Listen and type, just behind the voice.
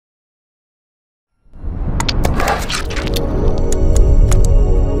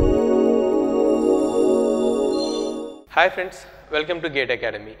Hi friends, welcome to GATE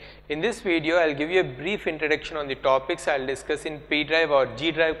Academy. In this video, I will give you a brief introduction on the topics I will discuss in P-Drive or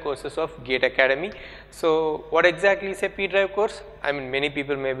G-Drive courses of GATE Academy. So, what exactly is a P-Drive course? I mean, many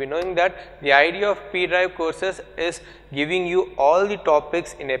people may be knowing that the idea of P-Drive courses is giving you all the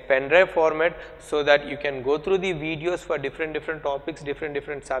topics in a pen drive format so that you can go through the videos for different topics,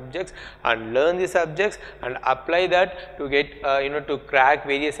 different subjects and learn the subjects and apply that to get to crack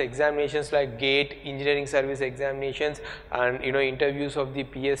various examinations like GATE, engineering service examinations and interviews of the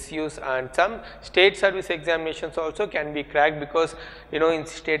PSUs, and some state service examinations also can be cracked, because in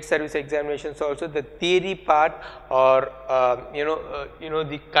state service examinations also the theory part or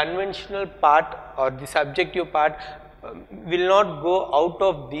the conventional part or the subjective part will not go out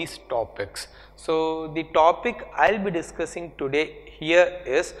of these topics. So, the topic I will be discussing today here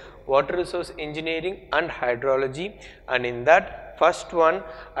is water resource engineering and hydrology, and in that first one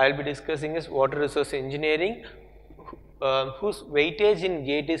I will be discussing is water resource engineering, whose weightage in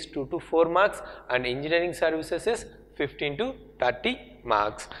GATE is 2 to 4 marks and engineering services is 15 to 30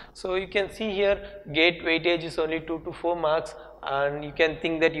 marks. So, you can see here GATE weightage is only 2 to 4 marks, and you can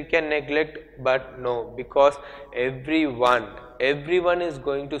think that you can neglect, but no, because everyone is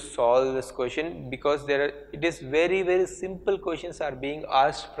going to solve this question, because it is very simple questions are being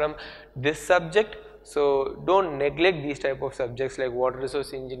asked from this subject. So, do not neglect these type of subjects like water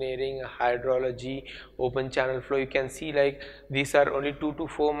resource engineering, hydrology, open channel flow. You can see like these are only 2 to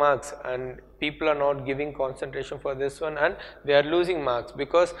 4 marks and people are not giving concentration for this one and they are losing marks,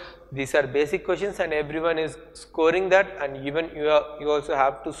 because these are basic questions and everyone is scoring that, and even you also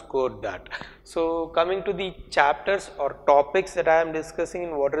have to score that. So, coming to the chapters or topics that I am discussing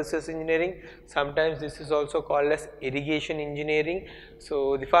in water resource engineering, sometimes this is also called as irrigation engineering.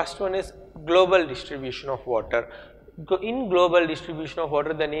 So, the first one is global distribution of water. In global distribution of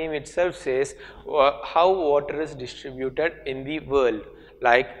water, the name itself says how water is distributed in the world,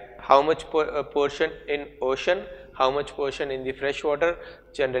 like how much portion in ocean, how much portion in the fresh water,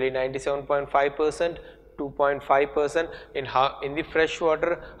 generally 97.5%, 2.5% in the fresh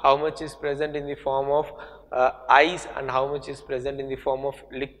water, how much is present in the form of ice and how much is present in the form of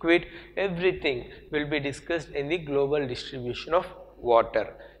liquid. Everything will be discussed in the global distribution of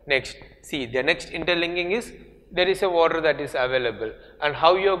water. Next, see, the next interlinking is there is a water that is available, and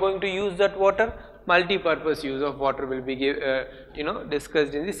how you are going to use that water. Multi-purpose use of water will be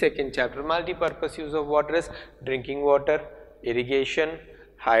discussed in the second chapter. Multi-purpose use of water is drinking water, irrigation,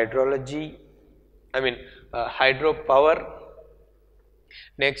 hydrology, hydropower.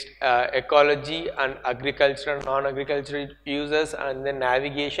 Next, ecology and agricultural, non-agricultural uses, and then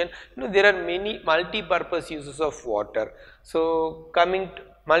navigation. There are many multi-purpose uses of water. So, coming to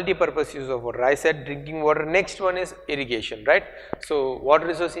multi-purpose use of water, I said drinking water. Next one is irrigation, right? So, water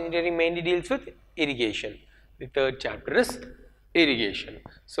resource engineering mainly deals with irrigation. The third chapter is irrigation.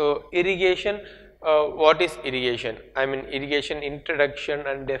 So, irrigation, what is irrigation? I mean, irrigation introduction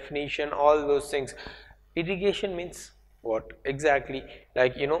and definition, all those things. Irrigation means what exactly?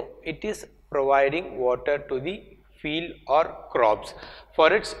 Like it is providing water to the field or crops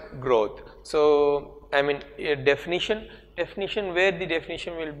for its growth. So, I mean, definition, where the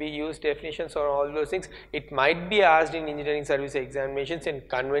definition will be used, definitions or all those things, it might be asked in engineering service examinations in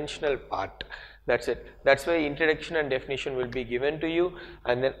conventional part. That's it. That's why introduction and definition will be given to you,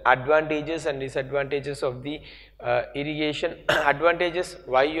 and then advantages and disadvantages of the irrigation. Advantages,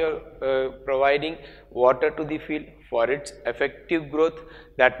 why you are providing water to the field for its effective growth,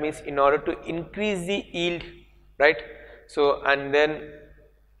 that means in order to increase the yield, right? So, and then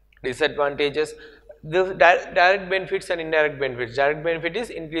disadvantages, the direct benefits and indirect benefits. Direct benefit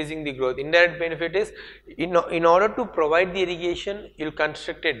is increasing the growth. Indirect benefit is in order to provide the irrigation, you will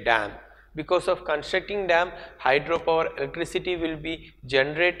construct a dam. Because of constructing dam, hydropower electricity will be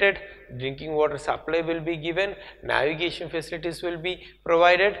generated, drinking water supply will be given, navigation facilities will be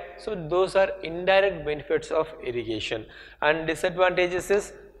provided. So, those are indirect benefits of irrigation. And disadvantages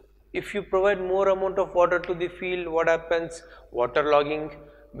is, if you provide more amount of water to the field, what happens? Waterlogging.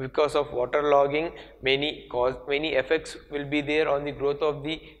 Because of waterlogging, many effects will be there on the growth of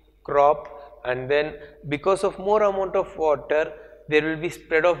the crop, and then because of more amount of water, there will be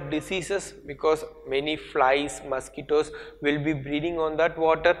spread of diseases, because many flies, mosquitoes will be breeding on that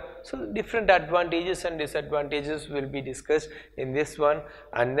water. So, different advantages and disadvantages will be discussed in this one.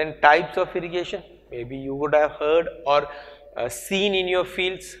 And then types of irrigation, maybe you would have heard or seen in your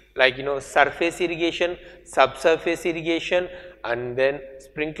fields, like surface irrigation, subsurface irrigation, and then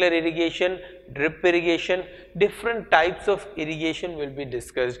sprinkler irrigation, drip irrigation. Different types of irrigation will be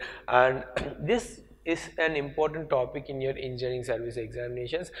discussed, and this is an important topic in your engineering service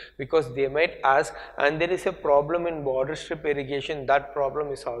examinations, because they might ask, and there is a problem in border strip irrigation. That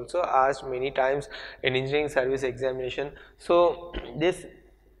problem is also asked many times in engineering service examination. So this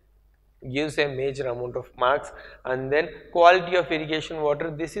gives a major amount of marks. And then quality of irrigation water,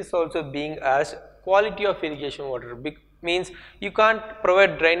 this is also being asked. Quality of irrigation water means you can't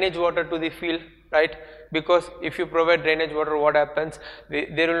provide drainage water to the field, right? Because if you provide drainage water, what happens?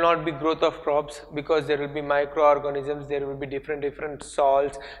 There will not be growth of crops, because there will be microorganisms, there will be different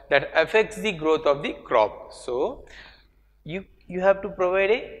salts that affects the growth of the crop. So you have to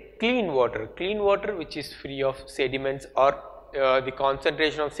provide a clean water which is free of sediments, or the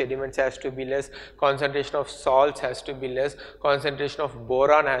concentration of sediments has to be less, concentration of salts has to be less, concentration of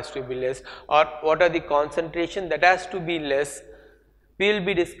boron has to be less, or what are the concentration that has to be less. We will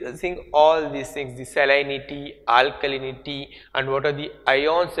be discussing all these things, the salinity, alkalinity, and what are the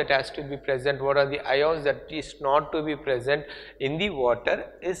ions that has to be present, what are the ions that is not to be present in the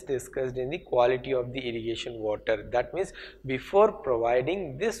water is discussed in the quality of the irrigation water. That means before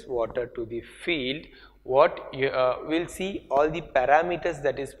providing this water to the field, what you will see all the parameters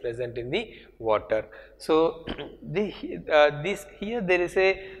that is present in the water. So here there is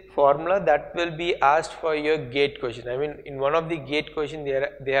a formula that will be asked for your gate question. I mean, in one of the gate question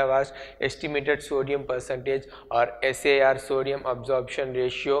they have asked estimated sodium percentage, or SAR, sodium absorption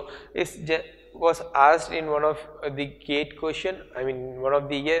ratio, was asked in one of the gate question. I mean, one of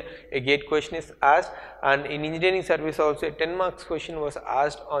the year a gate question is asked, and in engineering service also a 10 marks question was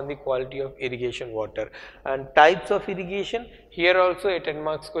asked on the quality of irrigation water. And types of irrigation, here also a 10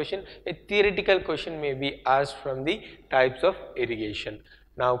 marks question, a theoretical question may be asked from the types of irrigation.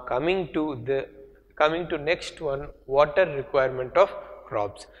 Now coming to next one, water requirement of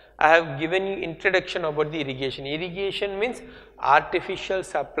crops. I have given you introduction about the irrigation. Irrigation means artificial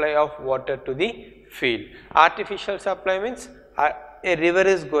supply of water to the field. Artificial supply means a river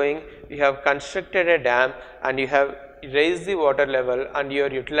is going, you have constructed a dam and you have raised the water level and you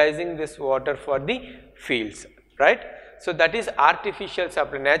are utilizing this water for the fields, right? So that is artificial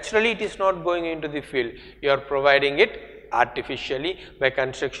supply. Naturally it is not going into the field, you are providing it artificially by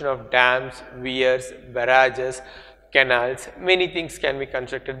construction of dams, weirs, barrages, canals. Many things can be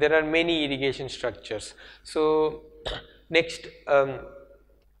constructed. There are many irrigation structures. So next,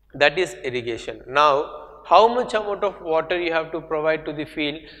 that is irrigation. Now how much amount of water you have to provide to the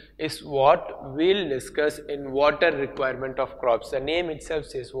field is what we will discuss in water requirement of crops. The name itself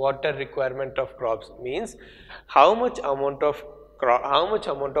says water requirement of crops, means how much amount of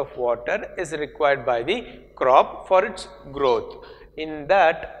water is required by the crop for its growth. In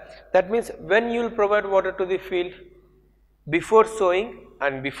that means when you will provide water to the field, before sowing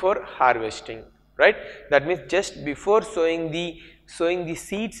and before harvesting, right? That means just before sowing the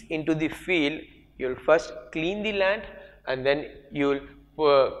seeds into the field, you will first clean the land and then you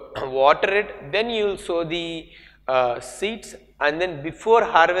will water it, then you will sow the seeds, and then before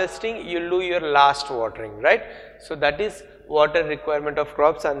harvesting you will do your last watering, right? So that is water requirement of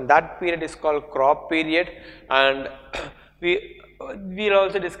crops, and that period is called crop period. And we will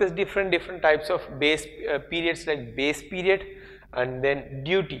also discuss different types of base periods, like base period, and then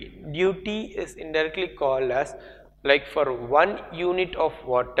duty. Duty is indirectly called as, like, for 1 unit of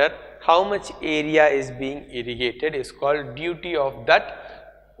water how much area is being irrigated is called duty of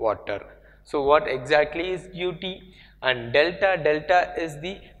that water. So what exactly is duty? And delta is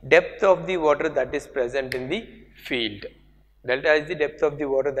the depth of the water that is present in the field. Delta is the depth of the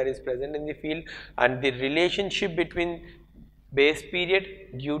water that is present in the field, and the relationship between base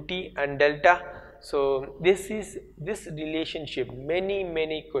period, duty and delta. So this relationship,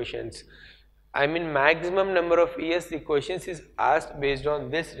 many questions, I mean maximum number of years the questions is asked based on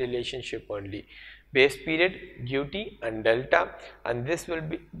this relationship only, base period, duty and delta. And this will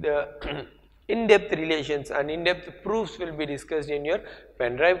be the in-depth relations and in-depth proofs will be discussed in your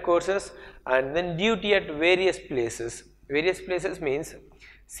pen drive courses. And then duty at various places. Various places means,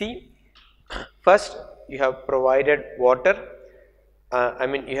 see, first you have provided water, I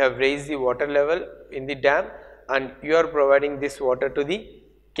mean you have raised the water level in the dam and you are providing this water to the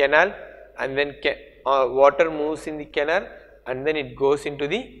canal, and then water moves in the canal and then it goes into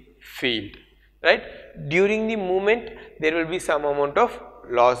the field, right? During the movement there will be some amount of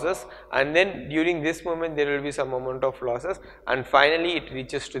losses, and then during this moment there will be some amount of losses, and finally it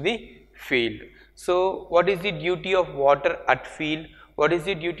reaches to the field. So what is the duty of water at field? What is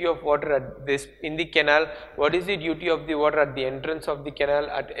the duty of water at this in the canal? What is the duty of the water at the entrance of the canal,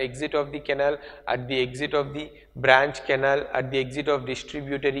 at exit of the canal, at the exit of the branch canal, at the exit of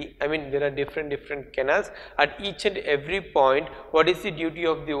distributary? I mean, there are different canals. At each and every point, what is the duty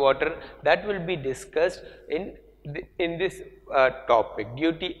of the water? That will be discussed in this topic,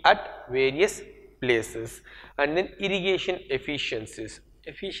 duty at various places. And then irrigation efficiencies.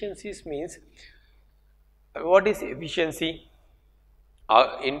 Efficiencies means, what is efficiency?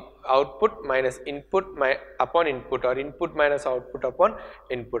 In output minus input upon input, or input minus output upon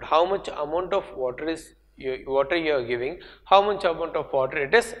input. How much amount of water you are giving, how much amount of water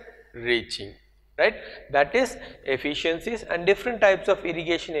it is reaching, right? That is efficiencies. And different types of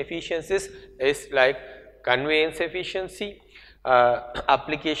irrigation efficiencies is like conveyance efficiency,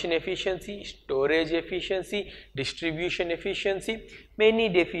 application efficiency, storage efficiency, distribution efficiency, many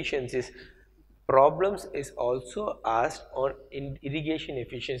deficiencies. Problems is also asked on irrigation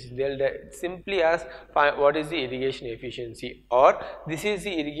efficiency. They will simply ask, what is the irrigation efficiency, or this is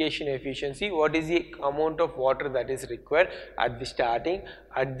the irrigation efficiency, what is the amount of water that is required at the starting,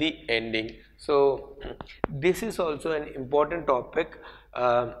 at the ending. So this is also an important topic.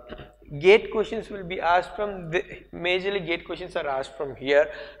 Gate questions will be asked from majorly gate questions are asked from here,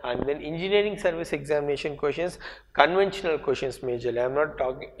 and then engineering service examination questions, conventional questions majorly. I am not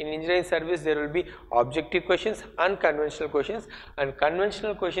talking in engineering service, there will be objective questions, unconventional questions, and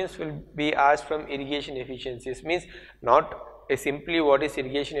conventional questions will be asked from irrigation efficiencies. Means not simply what is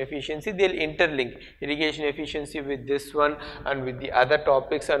irrigation efficiency, they will interlink irrigation efficiency with this one and with the other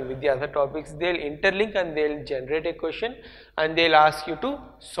topics, and with the other topics they will interlink, and they will generate a question and they will ask you to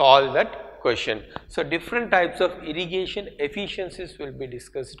solve that question. So different types of irrigation efficiencies will be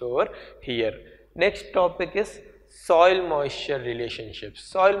discussed over here. Next topic is soil moisture relationships.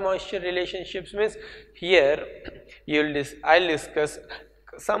 Soil moisture relationships means, here I will discuss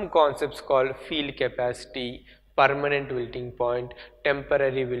some concepts called field capacity, permanent wilting point,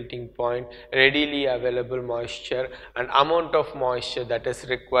 temporary wilting point, readily available moisture, and amount of moisture that is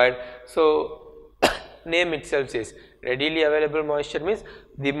required. So name itself says readily available moisture means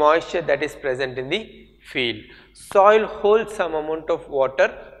the moisture that is present in the field. Soil holds some amount of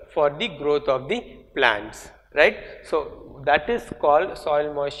water for the growth of the plants, right? So that is called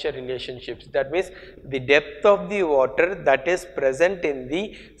soil moisture relationships. That means the depth of the water that is present in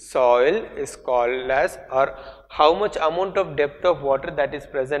the soil is called as, or how much amount of depth of water that is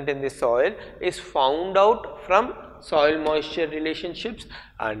present in the soil is found out from soil moisture relationships.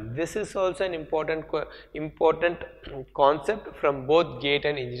 And this is also an important concept from both gate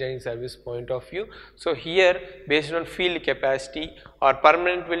and engineering service point of view. So here, based on field capacity or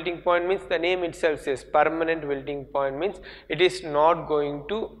permanent wilting point means, the name itself says permanent wilting point means it is not going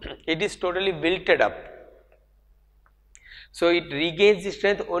to, it is totally wilted up. So it regains the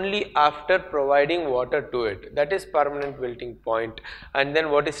strength only after providing water to it. That is permanent wilting point. And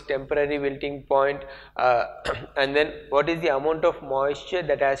then what is temporary wilting point, and then what is the amount of moisture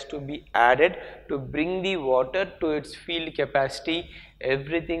that has to be added to bring the water to its field capacity.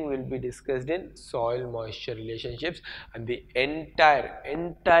 Everything will be discussed in soil moisture relationships, and the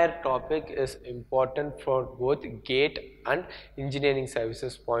entire topic is important for both gate and engineering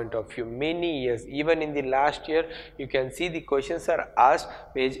services point of view. Many years, even in the last year, you can see the questions are asked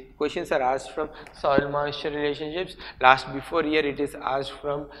from soil moisture relationships. Before year it is asked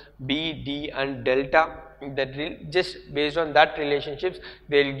from B, D and delta. That just based on that relationships,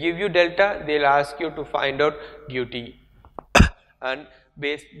 they will give you delta, they will ask you to find out duty, and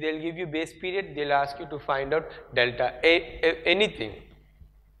they will give you base period, they will ask you to find out delta, anything.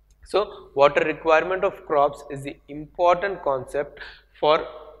 So water requirement of crops is the important concept for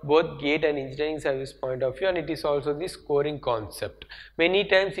both gate and engineering service point of view, and it is also the scoring concept. Many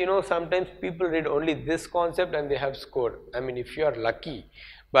times, sometimes people read only this concept and they have scored. I mean, if you are lucky,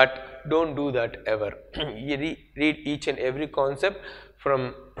 but don't do that ever. You read each and every concept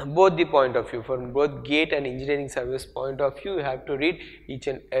from both the point of view, from both gate and engineering service point of view. You have to read each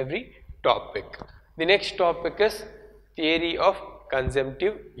and every topic. The next topic is theory of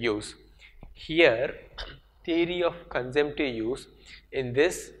consumptive use. Here, theory of consumptive use, in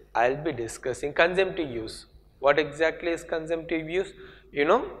this I will be discussing consumptive use. What exactly is consumptive use?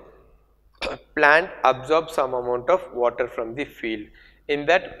 Plant absorbs some amount of water from the field. In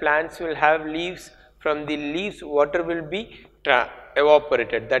that, plants will have leaves. From the leaves, water will be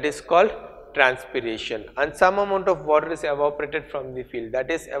evaporated. That is called transpiration, and some amount of water is evaporated from the field. That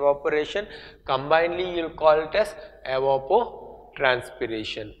is evaporation. Combinedly, you will call it as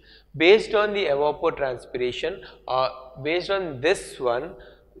evapotranspiration. Based on the evapotranspiration, based on this one,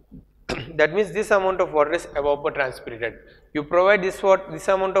 that means this amount of water is evapotranspirated. You provide this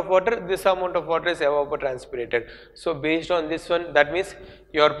amount of water, this amount of water is evapotranspirated. So based on this one, that means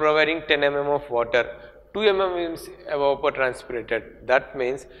you are providing 10 mm of water. 2 mm is evapotranspirated. That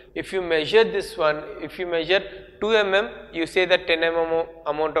means if you measure this one, if you measure 2 mm, you say that 10 mm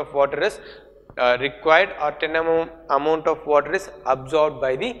amount of water is required, or 10 mm amount of water is absorbed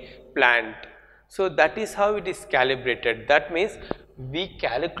by the plant. So that is how it is calibrated. That means we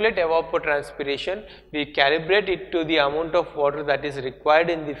calculate evapotranspiration, we calibrate it to the amount of water that is required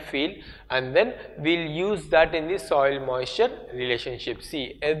in the field, and then we will use that in the soil moisture relationship.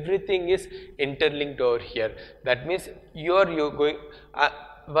 See, everything is interlinked over here. That means you're going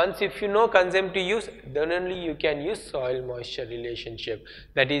once if you know consumptive use, then only you can use soil moisture relationship.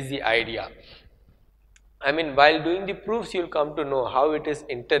 That is the idea. I mean, while doing the proofs, you will come to know how it is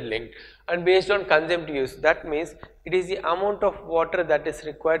interlinked, and based on consumptive use, that means it is the amount of water that is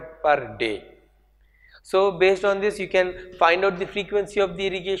required per day. So based on this, you can find out the frequency of the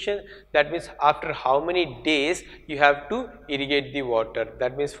irrigation. That means after how many days you have to irrigate the water.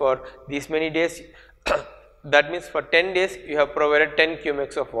 That means for these many days that means for 10 days you have provided 10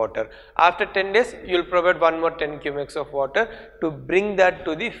 cubics of water. After 10 days you will provide one more 10 cubics of water to bring that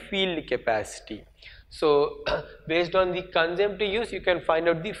to the field capacity. So based on the consumptive use, you can find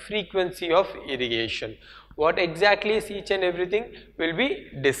out the frequency of irrigation. What exactly is each and everything will be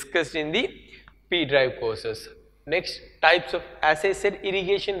discussed in the P-Drive courses. Next, types of, as I said,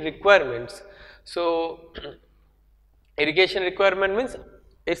 irrigation requirements. So irrigation requirement means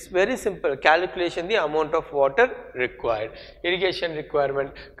it's very simple, calculation the amount of water required. Irrigation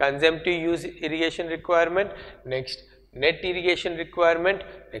requirement, consumptive use irrigation requirement, next net irrigation requirement,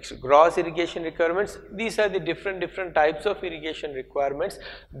 next gross irrigation requirements. These are the different types of irrigation requirements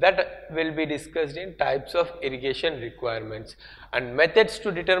that will be discussed in types of irrigation requirements. And methods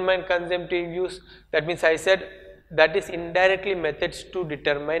to determine consumptive use, that means I said that is indirectly methods to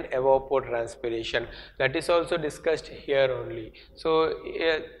determine evapotranspiration. That is also discussed here only. So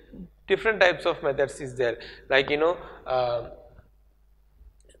different types of methods is there, like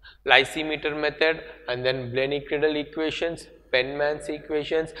lysimeter method, and then Blenny-Criddle equations, Penman's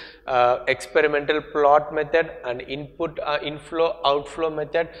equations, experimental plot method, and inflow outflow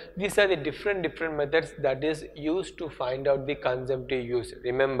method. These are the different methods that is used to find out the consumptive use.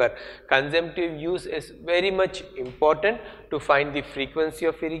 Remember, consumptive use is very much important to find the frequency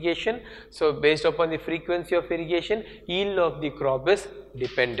of irrigation. So based upon the frequency of irrigation, yield of the crop is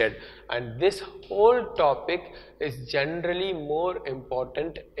dependent, and this whole topic is generally more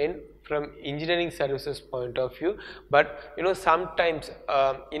important from engineering services point of view. But sometimes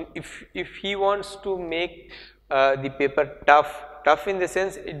if he wants to make the paper tough in the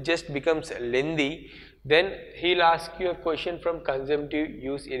sense it just becomes lengthy, then he'll ask you a question from consumptive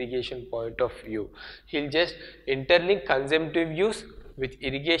use irrigation point of view. He'll just interlink consumptive use with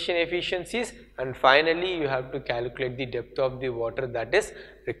irrigation efficiencies, and finally you have to calculate the depth of the water that is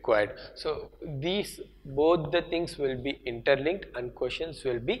required. So these both the things will be interlinked and questions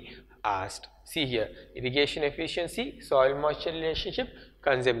will be asked. See here, irrigation efficiency, soil moisture relationship,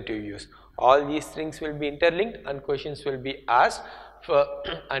 consumptive use. All these things will be interlinked and questions will be asked.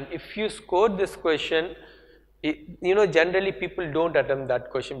 And if you score this question, generally people don't attempt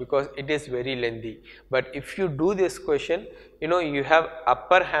that question because it is very lengthy. But if you do this question, you have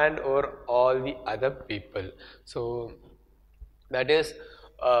upper hand over all the other people. So that is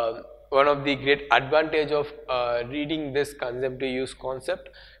one of the great advantage of reading this consumptive use concept.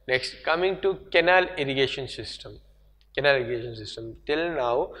 Next, coming to canal irrigation system. Canal irrigation system. Till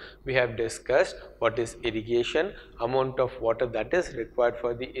now we have discussed what is irrigation, amount of water that is required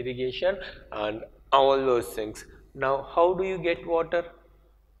for the irrigation, and all those things. Now how do you get water?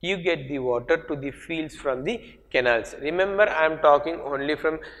 You get the water to the fields from the canals. Remember, I am talking only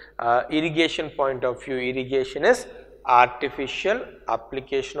from irrigation point of view. Irrigation is artificial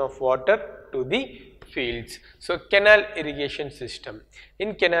application of water to the fields. So canal irrigation system.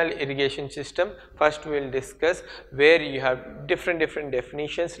 In canal irrigation system, first we will discuss where you have different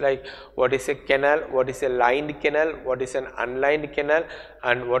definitions, like what is a canal, what is a lined canal, what is an unlined canal,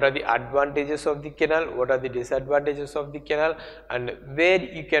 and what are the advantages of the canal, what are the disadvantages of the canal, and where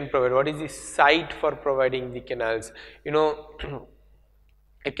you can provide, what is the site for providing the canals.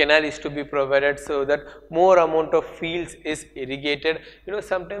 A canal is to be provided so that more amount of fields is irrigated.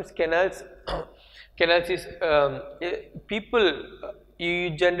 Sometimes canals is people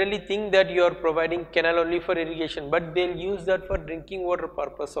you generally think that you are providing canal only for irrigation, but they'll use that for drinking water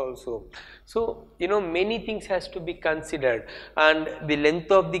purpose also. So many things has to be considered, and the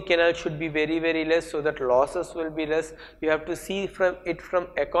length of the canal should be very less so that losses will be less. You have to see from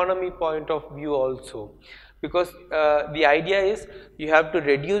economy point of view also, because the idea is you have to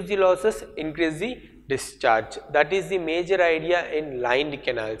reduce the losses, increase the discharge. That is the major idea in lined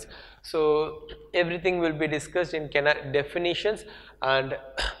canals. So everything will be discussed in canal definitions, and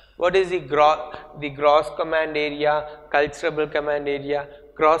what is the gross command area, culturable command area.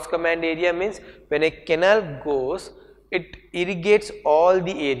 Gross command area means when a canal goes, it irrigates all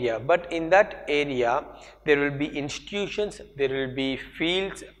the area, but in that area there will be institutions, there will be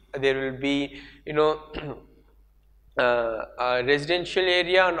fields, there will be residential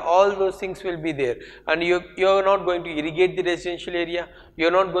area, and all those things will be there, and you are not going to irrigate the residential area, you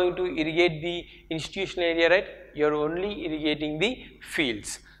are not going to irrigate the institutional area, right? You are only irrigating the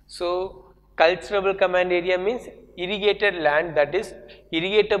fields. So culturable command area means irrigated land, that is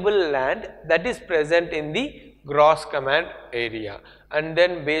irrigatable land that is present in the gross command area, and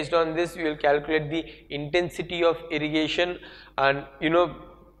then based on this we will calculate the intensity of irrigation. And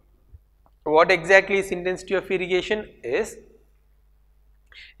what exactly is intensity of irrigation? Is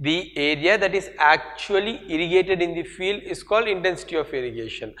the area that is actually irrigated in the field is called intensity of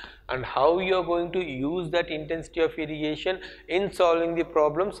irrigation, and how you are going to use that intensity of irrigation in solving the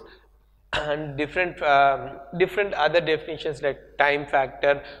problems, and different other definitions like time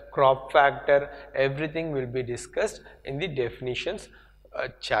factor, crop factor, everything will be discussed in the definitions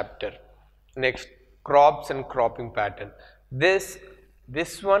chapter. Next, crops and cropping pattern. This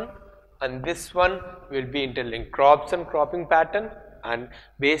one and this one will be interlinked. Crops and cropping pattern and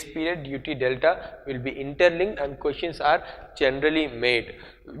base period duty delta will be interlinked, and questions are generally made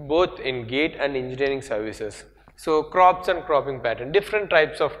both in GATE and engineering services. So crops and cropping pattern, different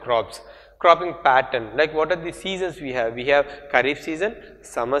types of crops. Cropping pattern, like what are the seasons we have? We have Kharif season,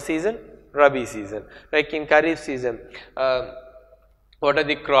 summer season, Rabi season. Like in Kharif season, what are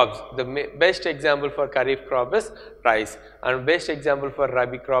the crops? The best example for Kharif crop is rice, and best example for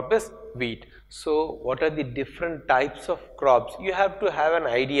Rabi crop is wheat. So what are the different types of crops? You have to have an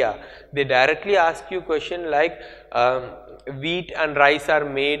idea. They directly ask you question like wheat and rice are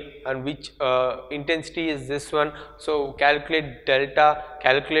made, and which intensity is this one. So calculate delta,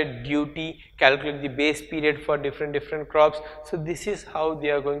 calculate duty, calculate the base period for different crops. So this is how they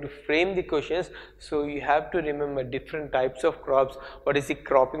are going to frame the questions. So you have to remember different types of crops. What is the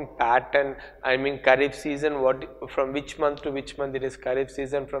cropping pattern? I mean Kharif season, from which month to which month it is Kharif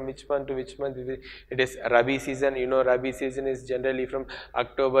season, from which month to which month it is Rabi season. Rabi season is generally from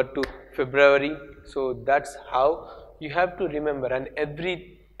October to February. So that's how you have to remember, and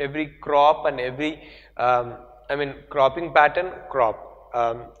every crop and every cropping pattern, crop.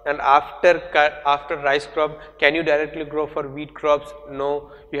 And after rice crop, can you directly grow for wheat crops?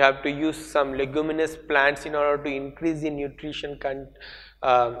 No, you have to use some leguminous plants in order to increase the nutrition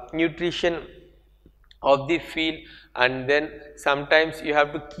of the field, and then sometimes you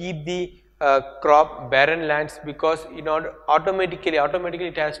have to keep the crop barren lands, because in order automatically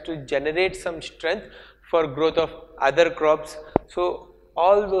it has to generate some strength for growth of other crops. So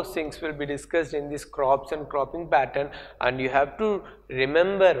all those things will be discussed in this crops and cropping pattern, and you have to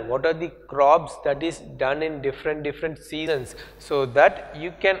remember what are the crops that is done in different seasons, so that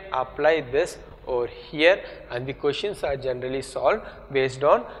you can apply this over here, and the questions are generally solved based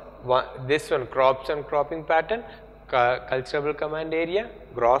on this one, crops and cropping pattern, cultivable command area,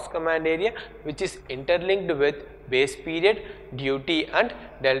 gross command area, which is interlinked with base period, duty and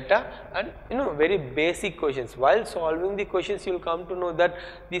delta, and very basic questions. While solving the questions, you will come to know that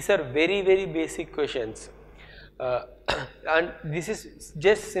these are very basic questions, and this is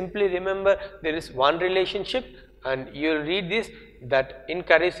just simply remember there is one relationship, and you will read this, that in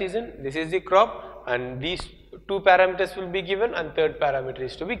Kharif season this is the crop, and these two parameters will be given and third parameter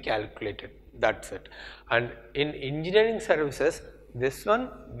is to be calculated. That's it. And in engineering services, this one,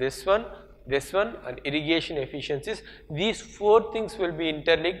 and irrigation efficiencies, these four things will be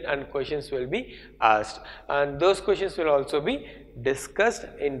interlinked and questions will be asked, and those questions will also be discussed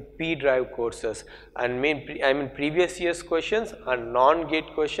in P-Drive courses. And I mean previous year's questions and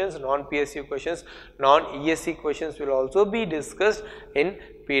non-GATE questions, non-PSU questions, non-ESC questions will also be discussed in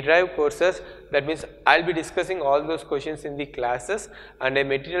P-Drive courses. That means I will be discussing all those questions in the classes, and a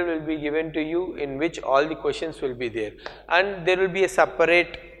material will be given to you in which all the questions will be there, and there will be a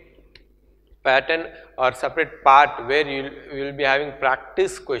separate pattern or separate part where you will be having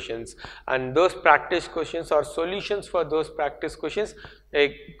practice questions, and those practice questions or solutions for those practice questions,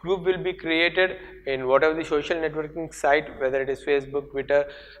 a group will be created in whatever the social networking site, whether it is Facebook, Twitter.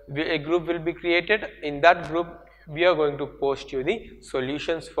 A group will be created. In that group we are going to post you the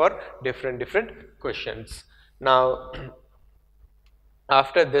solutions for different questions. Now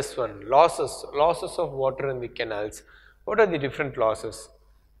after this one, losses of water in the canals. What are the different losses?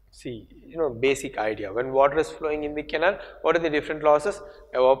 See, basic idea. When water is flowing in the canal, what are the different losses?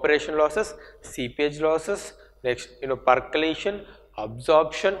 Evaporation losses, seepage losses, next percolation,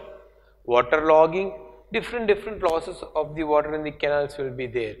 absorption, waterlogging, different losses of the water in the canals will be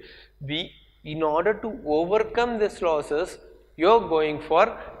there. In order to overcome these losses, you are going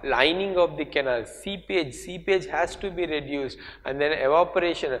for lining of the canal. Seepage has to be reduced, and then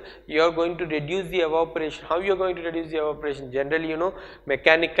evaporation, you are going to reduce the evaporation. How you are going to reduce the evaporation? Generally,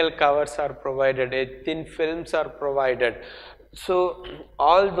 mechanical covers are provided, thin films are provided, so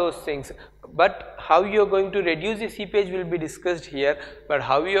all those things. But how you are going to reduce the seepage will be discussed here, but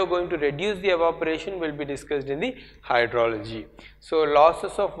how you are going to reduce the evaporation will be discussed in the hydrology. So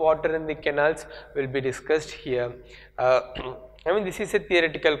losses of water in the canals will be discussed here. I mean, this is a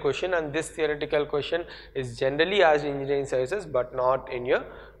theoretical question, and this theoretical question is generally asked in engineering sciences but not in your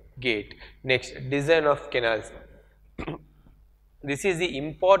GATE. Next, design of canals. This is the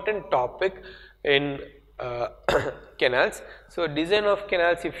important topic in canals. So design of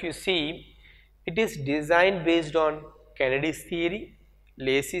canals, if you see, it is designed based on Kennedy's theory,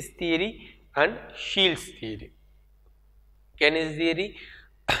 Lacey's theory and Shields theory. Kennedy's theory,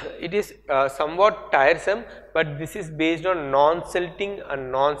 it is somewhat tiresome, but this is based on non-silting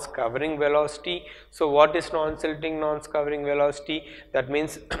and non-scouring velocity. So what is non-silting, non-scouring velocity? That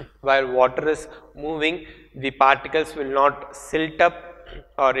means while water is moving, the particles will not silt up,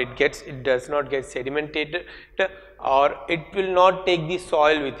 or it does not get sedimented, or it will not take the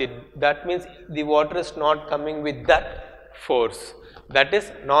soil with it. That means the water is not coming with that force. That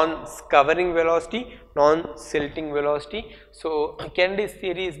is non-scouring velocity, non-silting velocity. So Kennedy's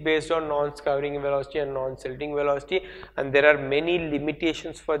theory is based on non-scouring velocity and non-silting velocity, and there are many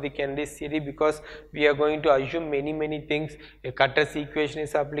limitations for the Kennedy's theory because we are going to assume many things. A Cutter's equation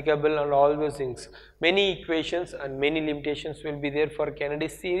is applicable and all those things. Many equations and many limitations will be there for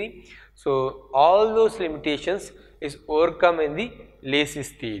Kennedy's theory. So all those limitations is overcome in the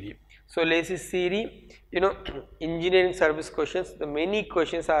Lacey's theory. So Lacey's theory, engineering service questions, the many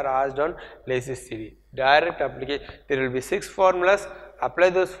questions are asked on Lacey's theory. Direct application, there will be 6 formulas, apply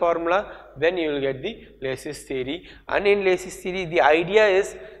those formula, then you will get the Lacey's theory. And in Lacey's theory, the idea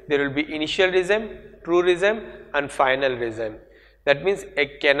is there will be initial regime, true regime and final regime. That means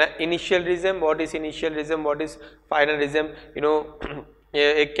initial regime, what is initial regime, what is final regime?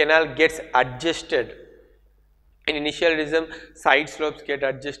 A canal gets adjusted. In initial regime, side slopes get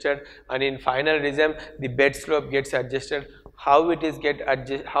adjusted, and in final regime, the bed slope gets adjusted. How it is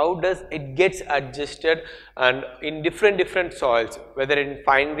how does it gets adjusted, and in different soils, whether in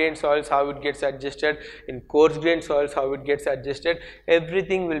fine grained soils how it gets adjusted, in coarse grained soils how it gets adjusted,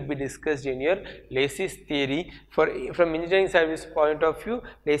 everything will be discussed in your Lacey's theory. From engineering service point of view,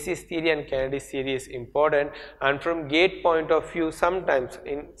 Lacey's theory and Kennedy's theory is important, and from GATE point of view, sometimes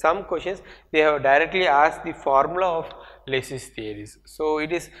in some questions they have directly asked the formula of Lacey's theories. So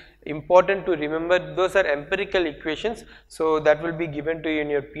it is important to remember, those are empirical equations, so that will be given to you in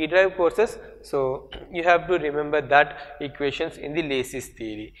your P drive courses. So you have to remember that equations in the Lacey's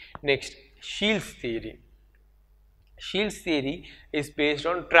theory. Next, Shields theory. Shields theory is based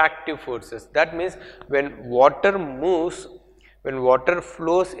on tractive forces. That means when water moves, when water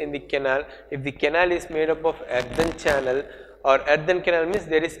flows in the canal, if the canal is made up of earthen channel, or earthen canal means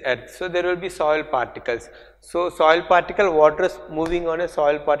there is earth, so there will be soil particles. So soil particle, water is moving on a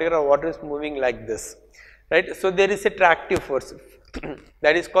soil particle, or water is moving like this, right? So there is a tractive force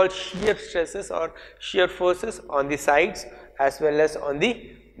that is called shear stresses or shear forces on the sides as well as on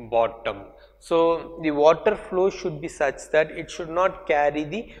the bottom. So the water flow should be such that it should not carry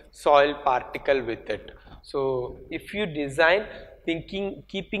the soil particle with it. So if you design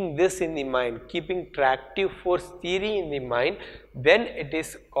keeping this in the mind, keeping tractive force theory in the mind, then it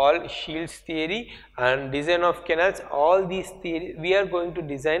is called Shields theory. And design of canals, all these theories we are going to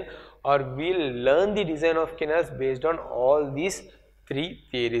design, or we will learn the design of canals based on all these 3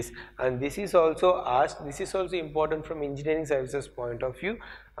 theories. And this is also asked, this is also important from engineering services point of view,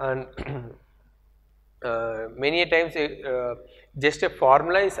 and many times just a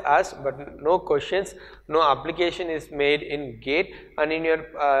formula is asked, but no questions, no application is made in GATE, and in your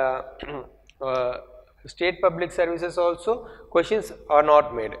State public services also questions are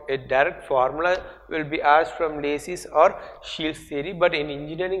not made. A direct formula will be asked from Lacey's or Shields theory, but in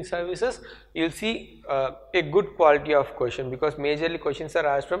engineering services you will see a good quality of question, because majorly questions are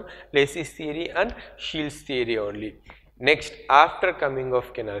asked from Lacey's theory and Shields theory only. Next, after coming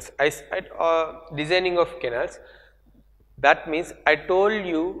of canals, I said designing of canals. That means I told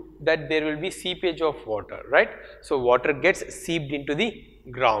you that there will be seepage of water, right? So water gets seeped into the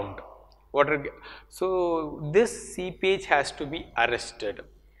ground. So this seepage has to be arrested.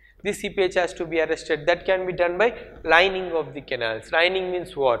 This seepage has to be arrested. That can be done by lining of the canals. Lining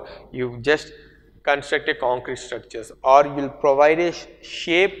means what? You just construct a concrete structures, or you will provide a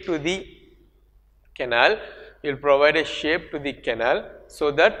shape to the canal. You will provide a shape to the canal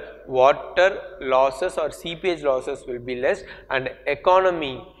so that water losses or seepage losses will be less and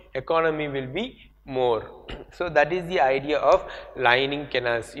economy will be more. So that is the idea of lining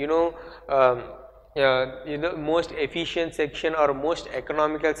canals. Most efficient section or most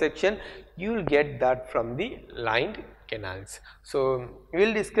economical section, you will get that from the lined canals. So we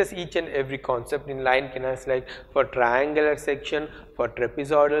will discuss each and every concept in lined canals, like for triangular section, for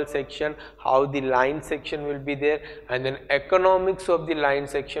trapezoidal section, how the line section will be there, and then economics of the line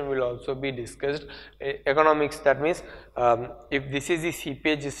section will also be discussed. Economics, that means if this is the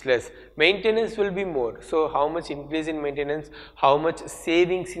seepage is less, maintenance will be more. So how much increase in maintenance, how much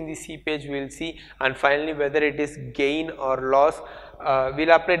savings in the seepage we will see, and finally whether it is gain or loss. We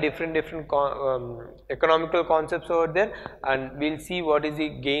will apply different economical concepts over there, and we will see what is the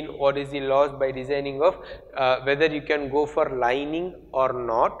gain, what is the loss by designing of whether you can go for lining or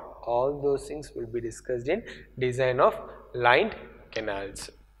not. All those things will be discussed in design of lined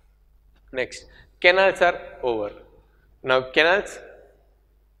canals. Next, canals are over. Now canals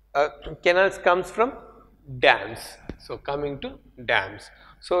comes from dams. So coming to dams,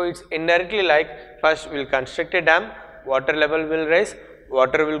 so it's indirectly like, first we will construct a dam, water level will rise,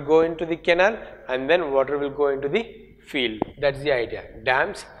 water will go into the canal, and then water will go into the field. That's the idea.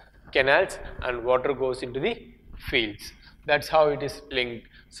 Dams, canals, and water goes into the fields. That's how it is linked.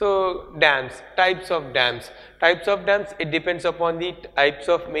 So dams, types of dams. It depends upon the types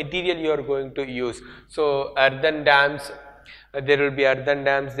of material you are going to use. So earthen dams, there will be earthen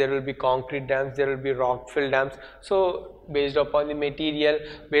dams, there will be concrete dams, there will be rock fill dams. So based upon the material,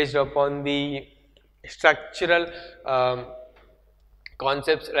 based upon the structural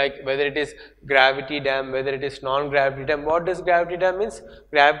concepts, like whether it is gravity dam, whether it is non-gravity dam. What does gravity dam means? In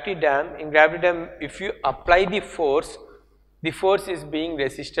gravity dam, if you apply the force is being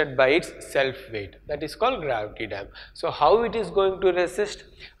resisted by its self weight. That is called gravity dam. So how it is going to resist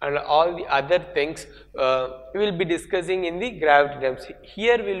and all the other things we will be discussing in the gravity dams.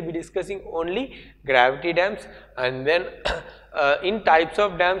 Here we will be discussing only gravity dams, and then in types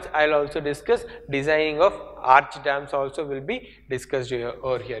of dams I will also discuss designing of arch dams also will be discussed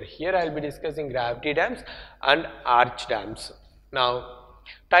over here. Here I will be discussing gravity dams and arch dams. Now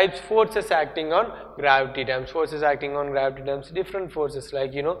types, forces acting on gravity dams. Different forces,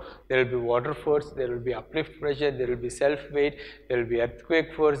 like there will be water force, there will be uplift pressure, there will be self weight, there will be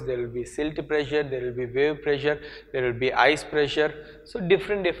earthquake force, there will be silt pressure, there will be wave pressure, there will be ice pressure. So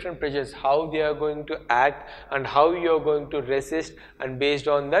different pressures, how they are going to act and how you are going to resist, and based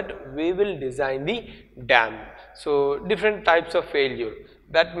on that we will design the dam. So different types of failure.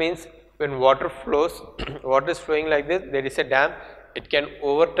 That means when water flows, water is flowing like this, there is a dam. It can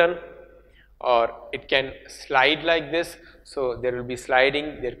overturn or it can slide like this. So there will be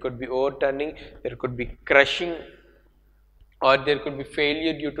sliding, there could be overturning, there could be crushing, or there could be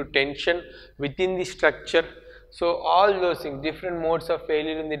failure due to tension within the structure. So all those things, different modes of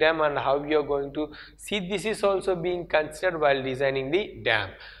failure in the dam, and how you are going to see, this is also being considered while designing the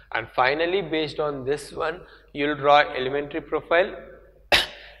dam. And finally, based on this one, you will draw elementary profile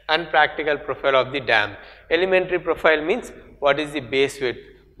and practical profile of the dam. Elementary profile means what is the base width,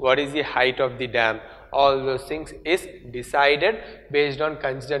 what is the height of the dam. All those things is decided based on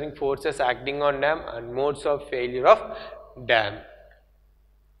considering forces acting on dam and modes of failure of dam.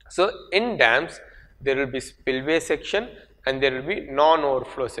 So in dams there will be spillway section and there will be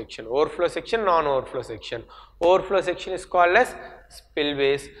non-overflow section. Overflow section, non-overflow section. Overflow section is called as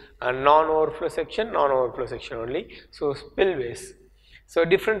spillways, and non-overflow section only. So spillways. So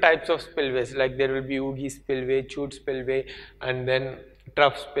different types of spillways, like there will be Oogie spillway, chute spillway, and then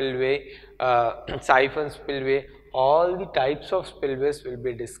trough spillway, siphon spillway. All the types of spillways will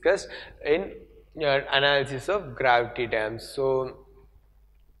be discussed in analysis of gravity dams. So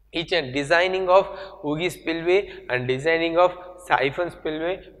each and designing of Oogie spillway and designing of siphon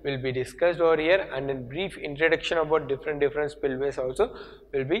spillway will be discussed over here, and a brief introduction about different spillways also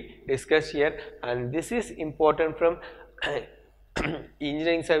will be discussed here. And this is important from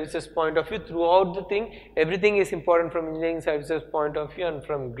engineering services point of view. Throughout the thing, everything is important from engineering services point of view, and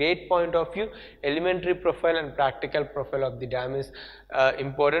from grade point of view, elementary profile and practical profile of the dam is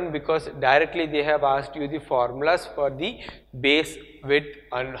important, because directly they have asked you the formulas for the base, width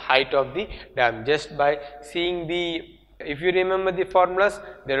and height of the dam. Just by seeing the, if you remember the formulas,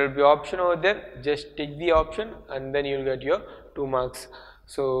 there will be option over there, just tick the option and then you will get your 2 marks.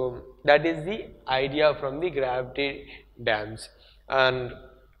 So that is the idea from the gravity dams. And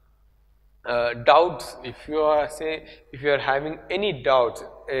doubts, if you are having any doubts,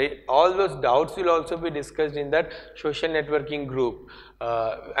 all those doubts will also be discussed in that social networking group.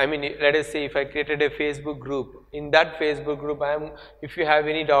 I mean, let us say if I created a Facebook group, in that Facebook group if you have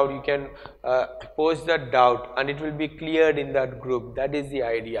any doubt, you can post that doubt and it will be cleared in that group. That is the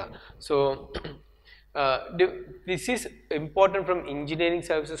idea. So this is important from engineering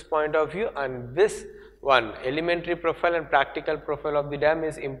services point of view, and this one, elementary profile and practical profile of the dam,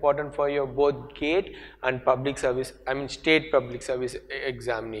 is important for your both GATE and public service, I mean state public service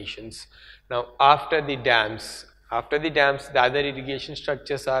examinations. Now after the dams, the other irrigation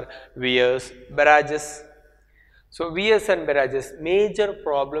structures are weirs, barrages. So weirs and barrages, major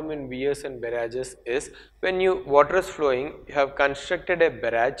problem in weirs and barrages is when water is flowing, you have constructed a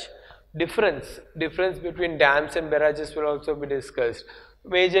barrage. Difference between dams and barrages will also be discussed.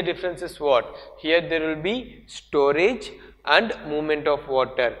 Major difference is what? Here there will be storage and movement of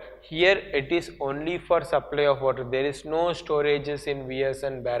water. Here it is only for supply of water. There is no storages in weirs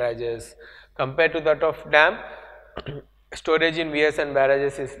and barrages. Compared to that of dam, storage in weirs and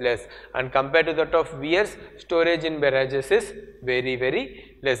barrages is less, and compared to that of weirs, storage in barrages is very,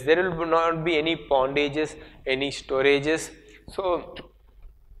 very less. There will not be any pondages, any storages. So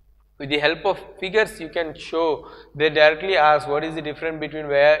with the help of figures you can show. They directly ask what is the difference between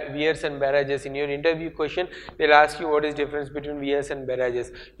weirs and barrages. In your interview question, they will ask you what is difference between weirs and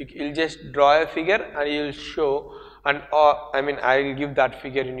barrages. You will just draw a figure and you will show, and I mean I will give that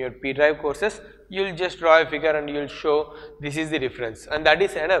figure in your P drive courses. You will just draw a figure and you will show this is the difference, and that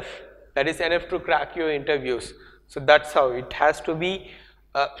is enough. That is enough to crack your interviews. So that's how it has to be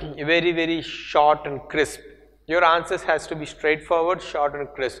very, very short and crisp. Your answers has to be straightforward, short and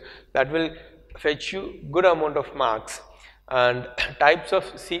crisp. That will fetch you good amount of marks. And types of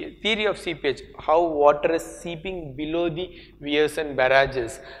theory of seepage, how water is seeping below the weirs and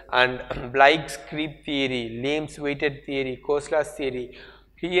barrages, and Blake's creep theory, Lame's weighted theory, Kosla's theory.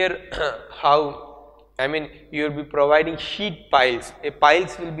 Here how, I mean you will be providing sheet piles.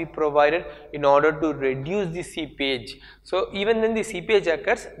 Piles will be provided in order to reduce the seepage. So even then the seepage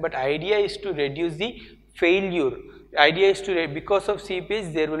occurs, but idea is to reduce the failure. Idea is to, because of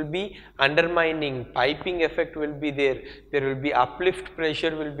seepage there will be undermining, piping effect will be there, there will be uplift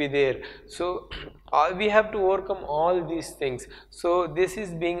pressure will be there. So we have to overcome all these things. So this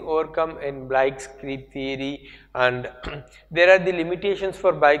is being overcome in Blake's creep theory, and there are the limitations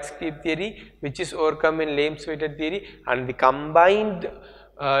for Blake's creep theory which is overcome in Lame's weighted theory, and the combined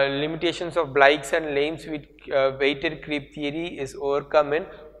limitations of Blake's and Lame's weighted creep theory is overcome in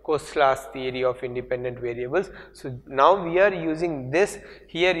Kosla's theory of independent variables. So now we are using this.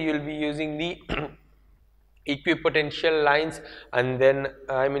 Here you will be using the equipotential lines, and then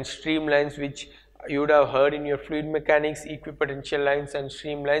I mean streamlines, which you would have heard in your fluid mechanics, equipotential lines and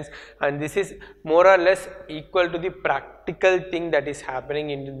streamlines, and this is more or less equal to the practical thing that is happening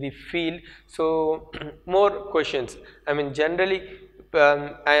in the field. So more questions. I mean generally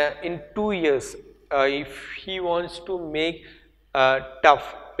in 2 years, if he wants to make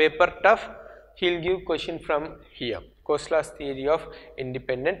paper tough, he will give question from here, Kosla's theory of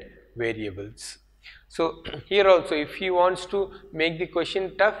independent variables. So here also if he wants to make the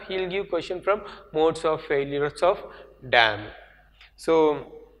question tough, he will give question from modes of failures of dam. So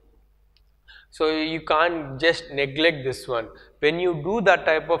you can't just neglect this one. When you do that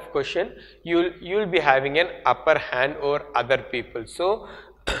type of question, you will be having an upper hand over other people. So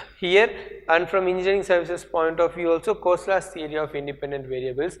here, and from engineering services point of view also, Kosla's theory of independent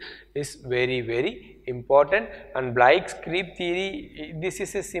variables is very, very important. And Blake's creep theory, this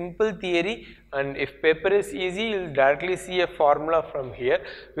is a simple theory, and if paper is easy, you will directly see a formula from here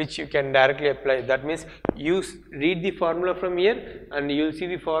which you can directly apply. That means you read the formula from here and you will see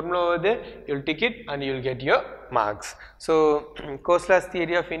the formula over there, you will tick it and you will get your marks. So Kosla's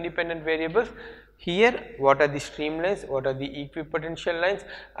theory of independent variables. Here what are the streamlines, what are the equipotential lines,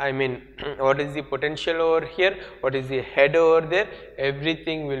 I mean what is the potential over here, what is the head over there,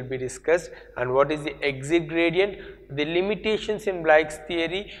 everything will be discussed, and what is the exit gradient, the limitations in Black's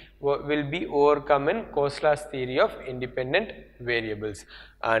theory will be overcome in Kosla's theory of independent variables,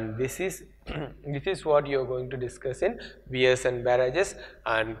 and this is this is what you are going to discuss in weirs and barrages.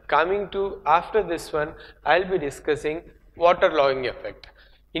 And coming to after this one, I will be discussing waterlogging effect.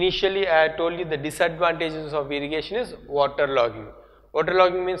 Initially I told you the disadvantages of irrigation is waterlogging.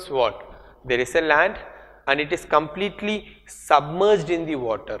 Waterlogging means what? There is a land and it is completely submerged in the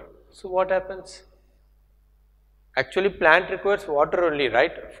water. So what happens? Actually plant requires water only,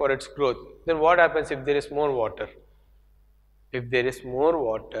 right, for its growth. Then what happens if there is more water? If there is more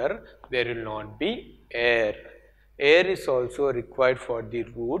water, there will not be air. Air is also required for the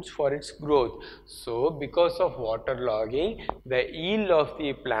roots for its growth. So because of waterlogging, the yield of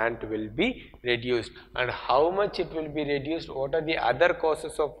the plant will be reduced. And how much it will be reduced? What are the other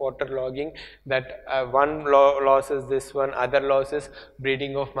causes of waterlogging? That one loss is this one, other loss is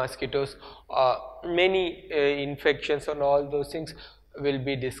breeding of mosquitoes, many infections and all those things will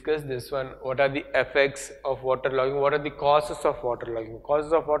be discussed. This one, what are the effects of waterlogging, what are the causes of waterlogging?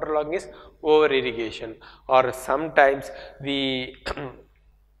 Causes of waterlogging is over irrigation, or sometimes the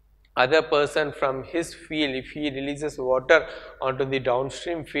other person from his field, if he releases water onto the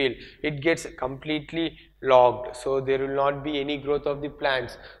downstream field, it gets completely logged, so there will not be any growth of the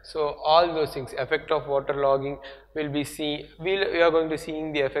plants. So all those things, effect of waterlogging will be seen. We are going to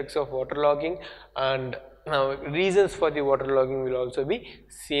seeing the effects of waterlogging, and now reasons for the waterlogging will also be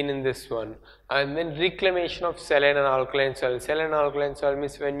seen in this one. And then reclamation of saline and alkaline soil. Saline and alkaline soil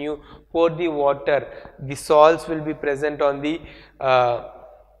means when you pour the water, the salts will be present on the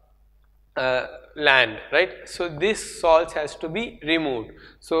land, right? So this salts has to be removed.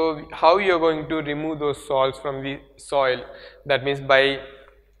 So how you are going to remove those salts from the soil? That means by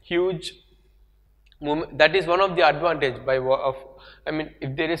huge movement. That is one of the advantage by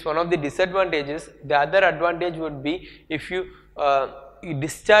if there is one of the disadvantages, the other advantage would be if you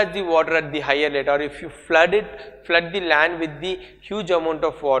discharge the water at the higher rate, or if you flood the land with the huge amount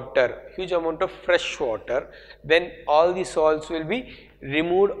of water, huge amount of fresh water, then all the salts will be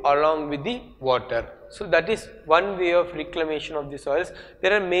removed along with the water. So that is one way of reclamation of the soils.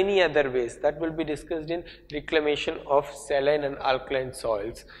 There are many other ways that will be discussed in reclamation of saline and alkaline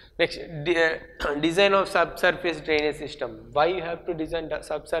soils. Next, design of subsurface drainage system. Why you have to design the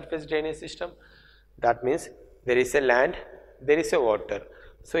subsurface drainage system? That means there is a land, there is a water.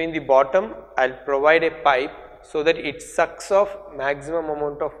 So in the bottom, I'll provide a pipe so that it sucks off maximum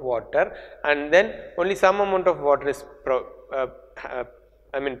amount of water, and then only some amount of water is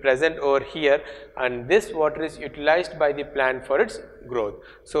present over here, and this water is utilized by the plant for its growth.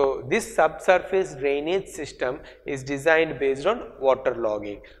 So this subsurface drainage system is designed based on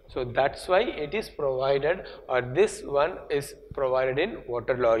waterlogging. So that's why it is provided, or this one is provided in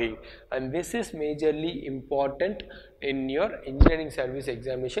waterlogging, and this is majorly important in your engineering service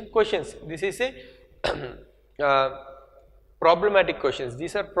examination questions. This is a problematic questions.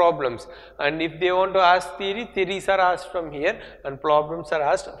 These are problems, and if they want to ask theories are asked from here and problems are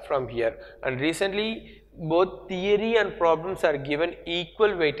asked from here. And recently both theory and problems are given equal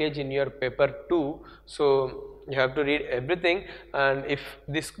weightage in your paper 2, so you have to read everything. And if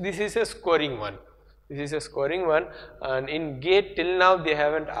this is a scoring one, this is a scoring one, and in GATE till now they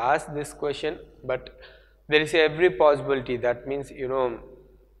haven't asked this question, but there is every possibility. That means, you know,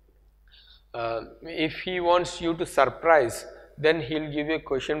 if he wants you to surprise, then he will give you a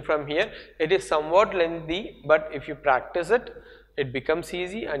question from here. It is somewhat lengthy, but if you practice it, it becomes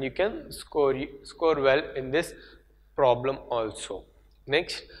easy and you can score well in this problem also.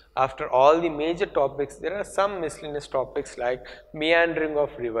 Next, after all the major topics, there are some miscellaneous topics like meandering of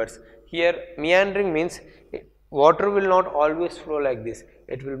rivers. Here meandering means water will not always flow like this,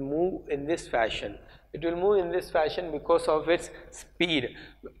 it will move in this fashion. It will move in this fashion because of its speed.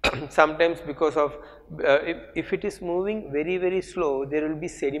 Sometimes because of if it is moving very slow, there will be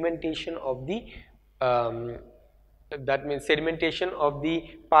sedimentation of the that means sedimentation of the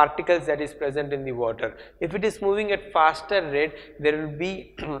particles that is present in the water. If it is moving at faster rate, there will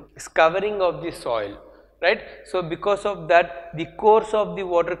be covering of the soil, right? So because of that, the course of the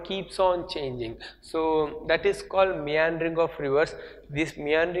water keeps on changing. So that is called meandering of rivers. This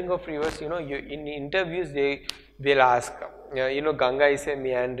meandering of rivers, you know, in interviews they'll ask, you know, Ganga is a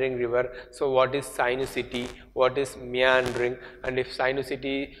meandering river, so what is sinuosity, what is meandering, and if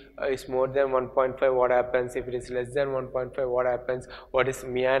sinuosity is more than 1.5, what happens? If it is less than 1.5, what happens? What is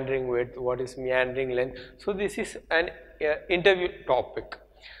meandering width, what is meandering length? So this is an interview topic.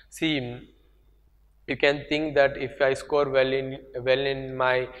 See, you can think that if I score well in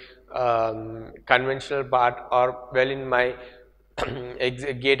my conventional part, or well in my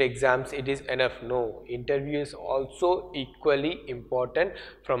gate exams it is enough. No, interview is also equally important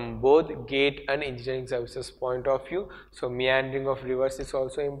from both gate and engineering services point of view. So meandering of rivers is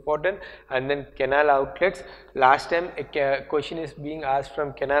also important, and then canal outlets. Last time a question is being asked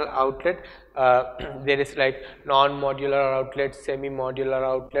from canal outlet. There is like non-modular outlets, semi-modular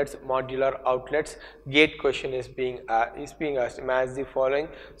outlets, modular outlets. Gate question is being asked. Match the following.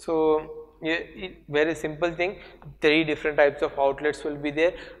 So very simple thing, 3 different types of outlets will be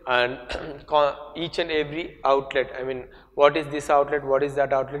there, and each and every outlet, I mean what is this outlet, what is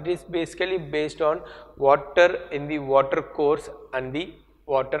that outlet, is basically based on water in the water course and the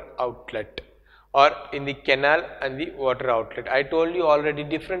water outlet, or in the canal and the water outlet. I told you already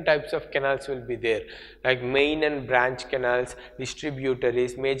different types of canals will be there, like main and branch canals,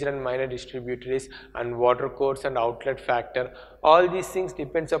 distributaries, major and minor distributaries, and water course and outlet factor. All these things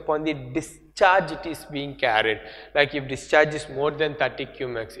depends upon the discharge it is being carried. Like if discharge is more than 30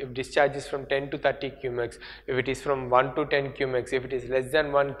 cumex, if discharge is from 10 to 30 cumex, if it is from 1 to 10 cumex, if it is less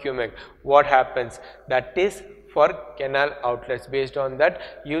than 1 cumex, what happens? That is for canal outlets. Based on that,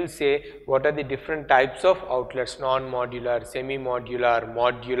 you will say what are the different types of outlets: non-modular, semi-modular,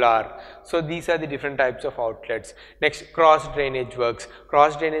 modular. So these are the different types of outlets. Next, cross drainage works.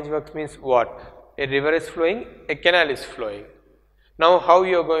 Cross drainage works means what? A river is flowing, a canal is flowing. Now how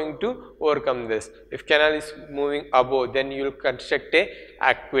you are going to overcome this? If canal is moving above, then you will construct a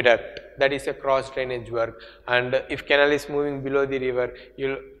aqueduct. That is a cross drainage work. And if canal is moving below the river,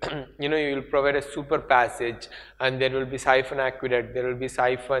 you will provide a super passage, and there will be siphon aqueduct, there will be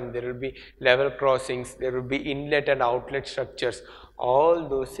siphon, there will be level crossings, there will be inlet and outlet structures. All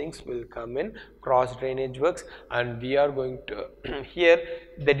those things will come in cross drainage works, and we are going to here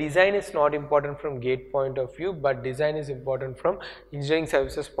the design is not important from gate point of view, but design is important from engineering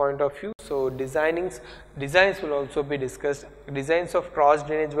services point of view. So designs will also be discussed. Designs of cross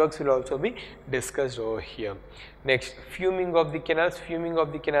drainage works will also be discussed over here. Next, fuming of the canals. Fuming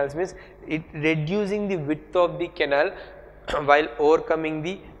of the canals means it reducing the width of the canal while overcoming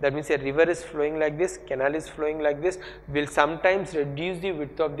the, that means a river is flowing like this, canal is flowing like this, will sometimes reduce the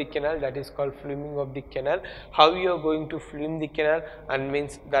width of the canal. That is called fuming of the canal. How you are going to flume the canal, and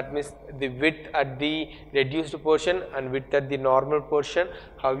means that means the width at the reduced portion and width at the normal portion.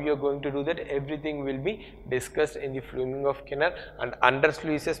 How you are going to do that, everything will be discussed in the fluming of canal. And under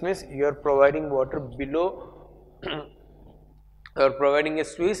sluices means you are providing water below you are providing a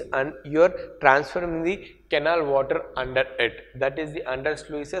sluice and you are transferring the canal water under it. That is the under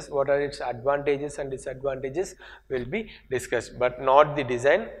sluices. What are its advantages and disadvantages will be discussed, but not the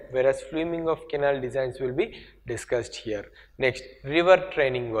design, whereas fuming of canal designs will be discussed here. Next, river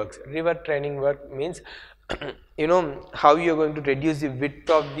training works. River training work means how you are going to reduce the width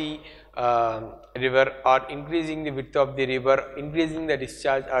of the river, or increasing the width of the river, increasing the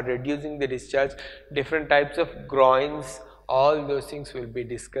discharge or reducing the discharge, different types of groins. All those things will be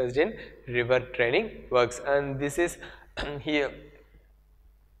discussed in river training works. And this is here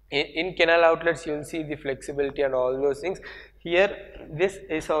in canal outlets you will see the flexibility and all those things. Here this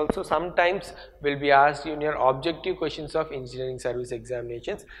is also sometimes will be asked in your objective questions of engineering service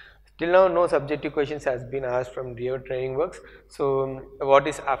examinations. Till now no subjective questions has been asked from river training works. So what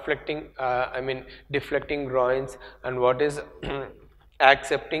is deflecting groins, and what is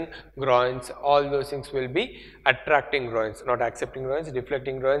accepting groins, all those things will be attracting groins, not accepting groins,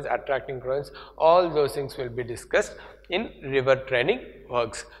 deflecting groins, attracting groins, all those things will be discussed in river training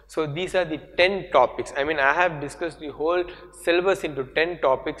works. So these are the 10 topics. I have discussed the whole syllabus into 10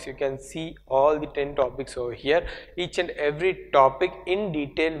 topics. You can see all the 10 topics over here. Each and every topic in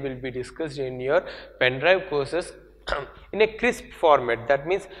detail will be discussed in your pen drive courses in a crisp format. That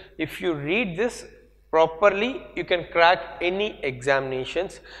means if you read this properly, you can crack any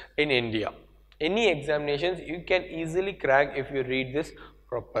examinations in India. Any examinations you can easily crack if you read this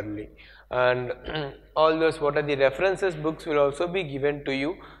properly. And all those, what are the references books will also be given to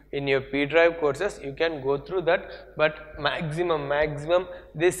you in your P drive courses. You can go through that, but maximum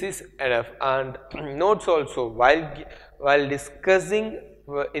this is enough. And notes also, while discussing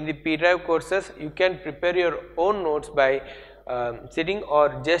in the P drive courses, you can prepare your own notes by sitting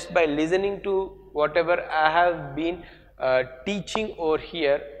or just by listening to whatever I have been teaching over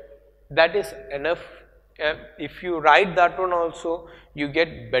here. That is enough. If you write that one also, you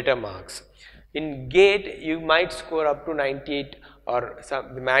get better marks. In GATE you might score up to 98, or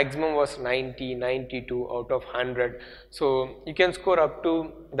the maximum was 90, 92 out of 100. So you can score up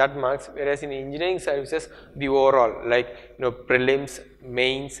to that marks, whereas in engineering services the overall, like prelims,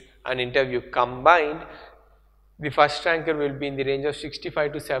 mains and interview combined, the first ranker will be in the range of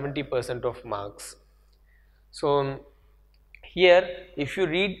 65 to 70% of marks. So Here, if you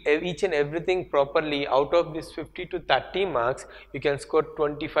read each and everything properly, out of this 50 to 30 marks, you can score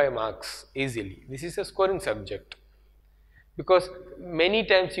 25 marks easily. This is a scoring subject, because many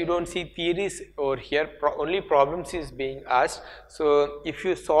times you don't see theories over here, only problems is being asked. So if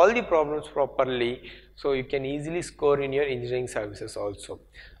you solve the problems properly, so you can easily score in your engineering services also.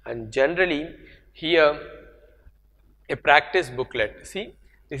 And generally here a practice booklet, see,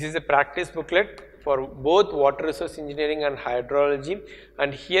 this is a practice booklet for both water resource engineering and hydrology,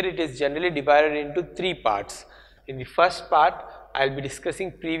 and here it is generally divided into 3 parts. In the first part, I will be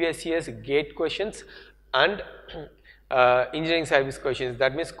discussing previous year's GATE questions and engineering service questions.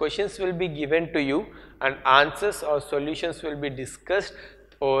 That means questions will be given to you and answers or solutions will be discussed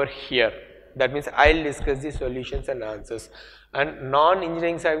over here. That means I will discuss the solutions and answers. And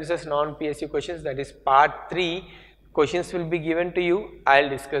non-engineering services, non-PSU questions, that is part 3, questions will be given to you, I will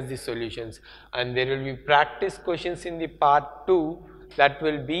discuss the solutions. And there will be practice questions in the part 2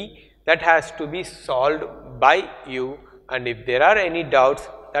 that has to be solved by you, and if there are any doubts,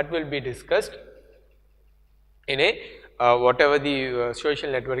 that will be discussed in a whatever the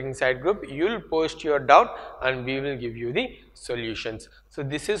social networking site group. You will post your doubt and we will give you the solutions. So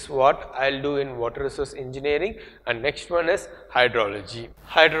this is what I will do in water resource engineering, and next one is hydrology.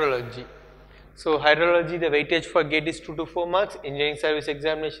 Hydrology. So hydrology, the weightage for GATE is 2 to 4 marks, engineering service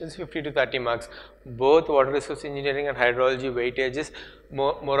examinations 50 to 30 marks. Both water resource engineering and hydrology weightage is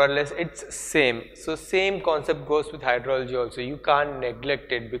more or less it's same. So same concept goes with hydrology also. You can't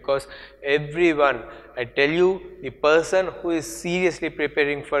neglect it, because everyone, I tell you, the person who is seriously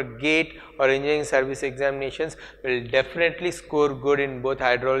preparing for GATE or engineering service examinations will definitely score good in both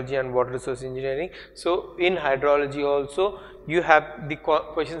hydrology and water resource engineering. So in hydrology also, you have the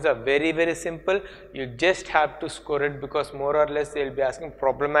questions are very simple. You just have to score it, because more or less they will be asking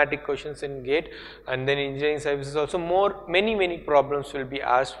problematic questions in GATE, and then engineering services also many problems will be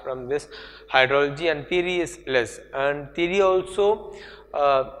asked from this hydrology, and theory is less. And theory also,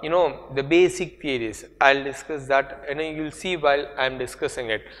 you know, the basic theories, I will discuss that, and you will see while I am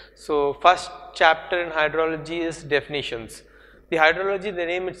discussing it. So first chapter in hydrology is definitions. The hydrology, the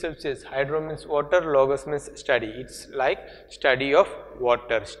name itself says, hydro means water, logos means study. It's like study of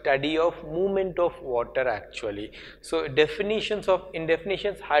water, study of movement of water actually. So definitions,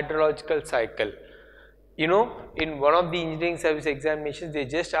 hydrological cycle. You know, in one of the engineering service examinations, they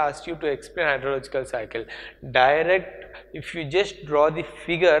just asked you to explain hydrological cycle. Direct, if you just draw the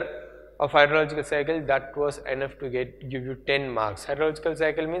figure of hydrological cycle, that was enough to give you 10 marks. Hydrological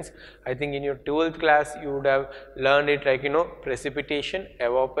cycle means, I think in your 12th class you would have learned it, like, you know, precipitation,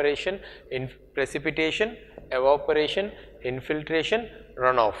 evaporation, infiltration,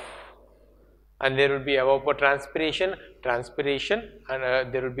 runoff. And there will be evapotranspiration, transpiration,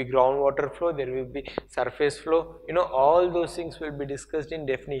 and there will be groundwater flow, there will be surface flow. You know, all those things will be discussed in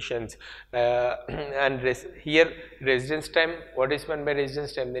definitions. And here residence time, what is meant by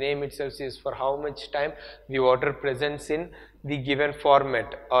residence time? The name itself says for how much time the water presents in the given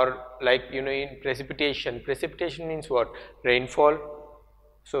format, or like, you know, in precipitation. Precipitation means what? Rainfall,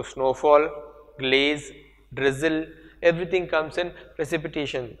 so snowfall, glaze, drizzle, everything comes in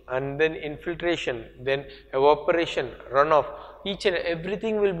precipitation. And then infiltration, then evaporation, runoff, each and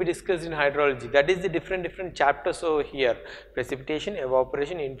everything will be discussed in hydrology. That is the different chapters over here: precipitation,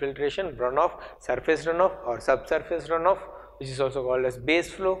 evaporation, infiltration, runoff, surface runoff or subsurface runoff, which is also called as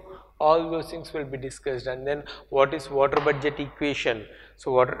base flow. All those things will be discussed. And then what is water budget equation?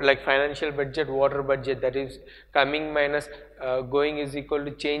 So water, like financial budget, water budget, that is coming minus going is equal to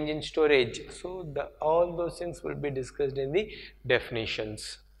change in storage. So all those things will be discussed in the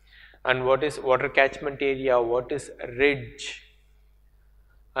definitions. And what is water catchment area, what is ridge?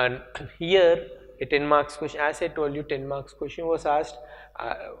 And here a 10 marks question, as I told you, 10 marks question was asked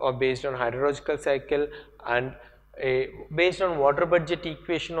or based on hydrological cycle, and based on water budget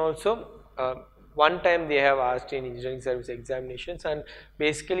equation also. One time they have asked in engineering service examinations, and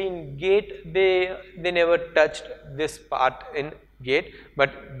basically in GATE they never touched this part in GATE,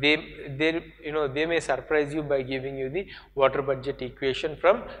 but they may surprise you by giving you the water budget equation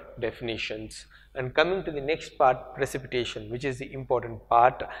from definitions. And coming to the next part, precipitation, which is the important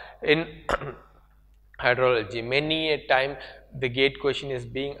part in hydrology. Many a time the GATE question is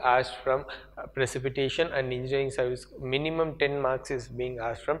being asked from precipitation, and engineering service minimum 10 marks is being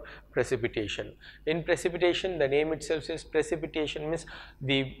asked from precipitation. In precipitation, the name itself says precipitation means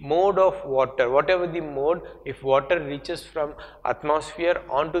the mode of water, whatever the mode, if water reaches from atmosphere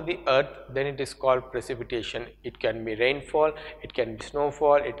onto the earth, then it is called precipitation. It can be rainfall, it can be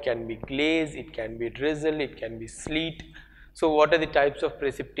snowfall, it can be glaze, it can be drizzle, it can be sleet. So what are the types of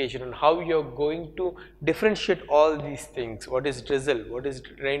precipitation and how you are going to differentiate all these things? What is drizzle, what is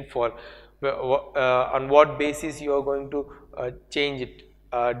rainfall, on what basis you are going to change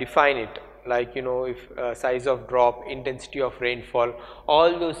it, define it, like if size of drop, intensity of rainfall,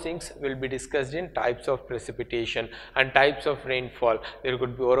 all those things will be discussed in types of precipitation and types of rainfall. There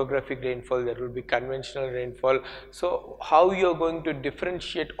could be orographic rainfall, there will be conventional rainfall. So how you are going to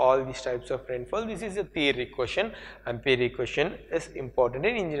differentiate all these types of rainfall? This is a theory question, and theory question is important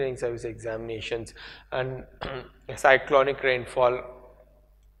in engineering service examinations. And cyclonic rainfall,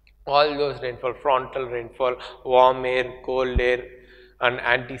 all those rainfall, frontal rainfall, warm air, cold air, and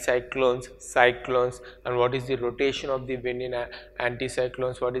anticyclones, cyclones, and what is the rotation of the wind in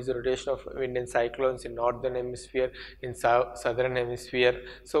anticyclones, what is the rotation of wind in cyclones in northern hemisphere, in southern hemisphere.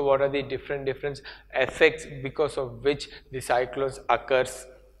 So what are the different effects because of which the cyclones occurs?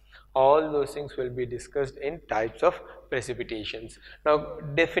 All those things will be discussed in types of precipitations. Now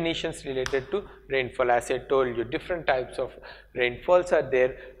definitions related to rainfall, as I told you, different types of rainfalls are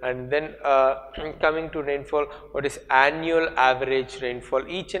there. And then coming to rainfall, what is annual average rainfall?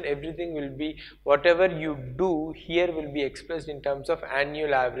 Each and everything will be, whatever you do here will be expressed in terms of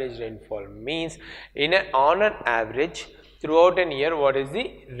annual average rainfall. Means on an average throughout an year, what is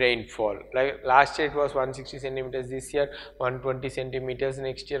the rainfall? Like last year it was 160 centimeters, this year 120 centimeters,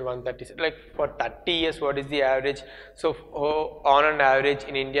 next year 130, like for 30 years what is the average? So on an average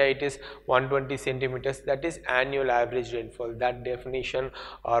in India it is 120 centimeters, that is annual average rainfall. That definition.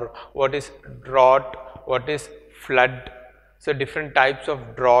 Or what is drought, what is flood? So different types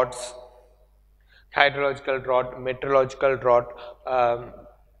of droughts, hydrological drought, meteorological drought,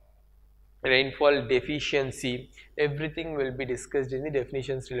 rainfall deficiency, everything will be discussed in the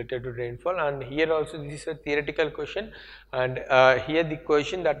definitions related to rainfall. And here also this is a theoretical question, and here the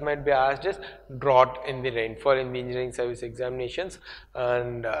question that might be asked is drought in the rainfall in the engineering service examinations.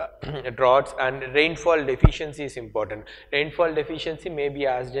 And droughts and rainfall deficiency is important. Rainfall deficiency may be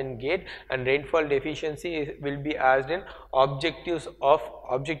asked in GATE, and rainfall deficiency will be asked in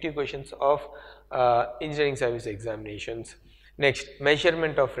objective questions of engineering service examinations. Next,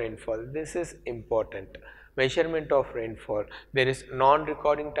 measurement of rainfall. This is important. Measurement of rainfall. There is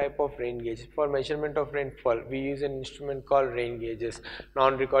non-recording type of rain gauge. For measurement of rainfall, we use an instrument called rain gauges.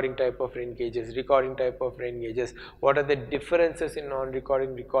 Non-recording type of rain gauges, recording type of rain gauges. What are the differences in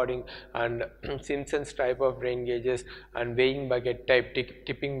non-recording, recording, and Simpson's type of rain gauges, and weighing bucket type,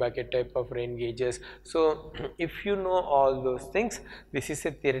 tipping bucket type of rain gauges. So if you know all those things, this is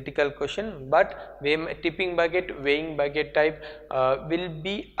a theoretical question, but tipping bucket, weighing bucket type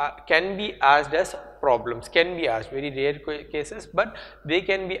can be asked as problems, can be asked, very rare cases, but they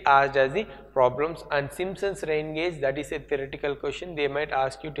can be asked as the problems. And Simpson's rain gauge, that is a theoretical question. They might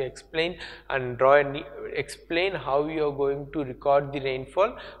ask you to explain and draw and explain how you are going to record the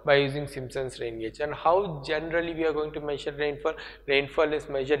rainfall by using Simpson's rain gauge. And how generally we are going to measure rainfall? Rainfall is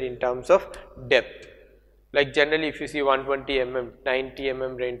measured in terms of depth. Like generally if you see 120 mm, 90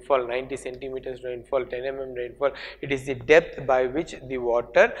 mm rainfall, 90 centimeters rainfall, 10 mm rainfall, it is the depth by which the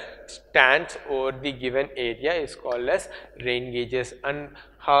water stands over the given area is called as rain gauges. And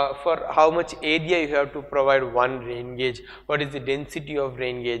for how much area you have to provide one rain gauge, what is the density of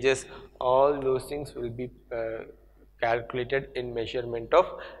rain gauges, all those things will be calculated in measurement of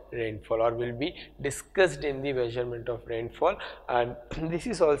rainfall, or will be discussed in the measurement of rainfall. And this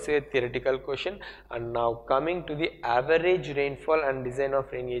is also a theoretical question. And now coming to the average rainfall and design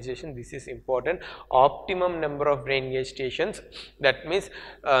of rain gauge station, this is important. Optimum number of rain gauge stations, that means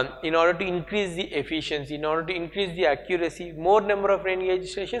in order to increase the efficiency, in order to increase the accuracy, more number of rain gauge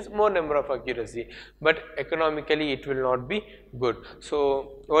stations, more number of accuracy, but economically it will not be good.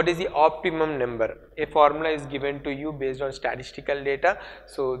 So what is the optimum number? A formula is given to you based on statistical data.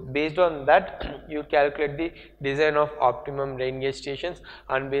 So based on that you calculate the design of optimum rain gauge stations,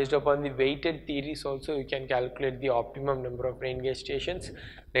 and based upon the weighted theories also you can calculate the optimum number of rain gauge stations.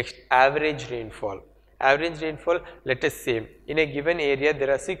 Next, average rainfall. Average rainfall, let us say in a given area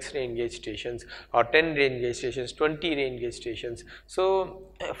there are 6 rain gauge stations, or 10 rain gauge stations, 20 rain gauge stations.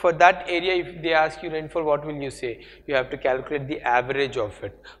 So for that area, if they ask you rainfall, what will you say? You have to calculate the average of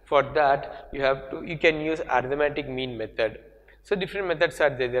it. For that you can use arithmetic mean method. So different methods are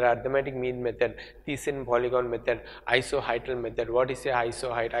there. There are arithmetic mean method, Thiessen polygon method, isohydral method. What is a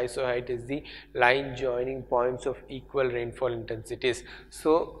isoheight? Isoheight is the line joining points of equal rainfall intensities.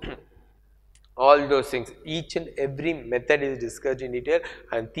 So all those things, each and every method is discussed in detail.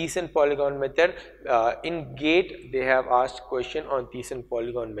 And Thiessen polygon method, in GATE they have asked question on Thiessen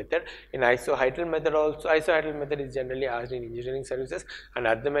polygon method. In isohydral method also, isohydral method is generally asked in engineering services, and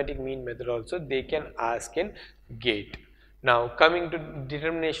arithmetic mean method also they can ask in GATE. Now coming to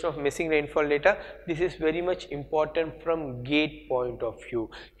determination of missing rainfall data, this is very much important from gate point of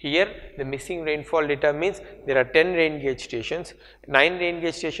view. Here the missing rainfall data means there are 10 rain gauge stations, 9 rain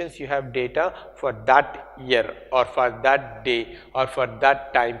gauge stations you have data for that year or for that day or for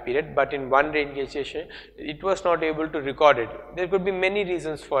that time period, but in one rain gauge station it was not able to record it. There could be many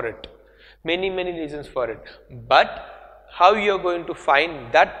reasons for it, many reasons for it, but how you are going to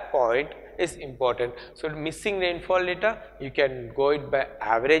find that point is important. So missing rainfall data, you can go it by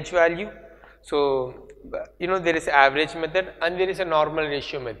average value. So there is average method and there is a normal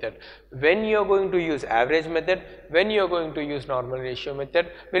ratio method. When you are going to use average method, when you are going to use normal ratio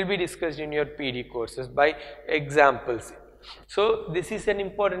method will be discussed in your PD courses by examples. So this is an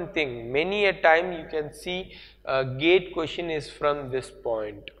important thing. Many a time you can see gate question is from this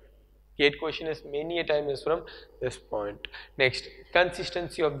point. Gate question is many a time is from this point. Next,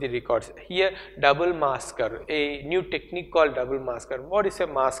 consistency of the records. Here double masker, a new technique called double masker. What is a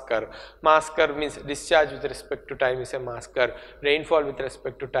masker? Masker means discharge with respect to time is a masker. Rainfall with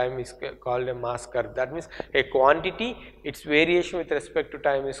respect to time is called a masker. That means a quantity, its variation with respect to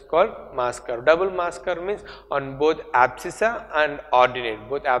time is called masker. Double masker means on both abscissa and ordinate.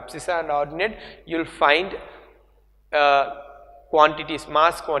 Both abscissa and ordinate you will find quantities,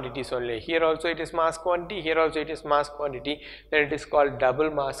 mass quantities only. Here also it is mass quantity, here also it is mass quantity, then it is called double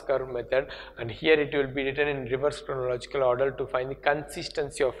masker method, and here it will be written in reverse chronological order to find the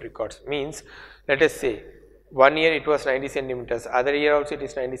consistency of records. Means let us say one year it was 90 centimeters, other year also it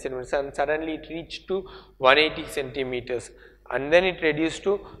is 90 centimeters, and suddenly it reached to 180 centimeters and then it reduced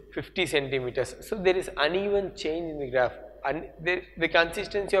to 50 centimeters. So there is uneven change in the graph and the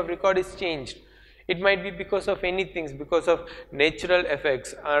consistency of record is changed. It might be because of anything, because of natural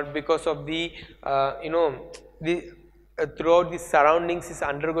effects or because of the throughout the surroundings is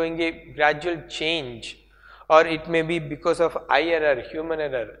undergoing a gradual change, or it may be because of eye error, human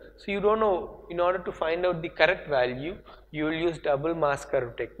error. So you don't know. In order to find out the correct value, you will use double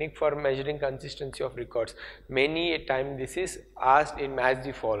masker technique for measuring consistency of records. Many a time this is asked in as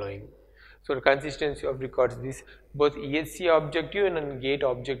the following. So the consistency of records, this both ESC objective and gate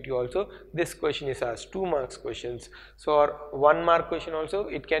objective also, this question is asked, 2 marks questions. So or 1 mark question also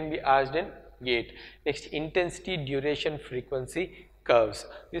it can be asked in gate. Next, intensity, duration, frequency curves.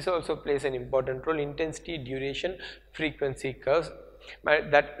 This also plays an important role. Intensity, duration, frequency curves.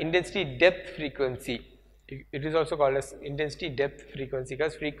 That intensity, depth, frequency, it is also called as intensity, depth, frequency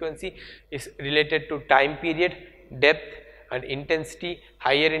curves. Frequency is related to time period, depth, and intensity,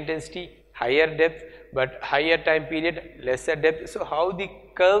 higher depth, but higher time period, lesser depth. So how the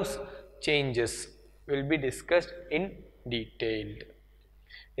curves changes will be discussed in detail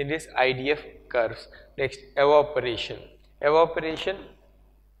in this IDF curves. Next, evaporation.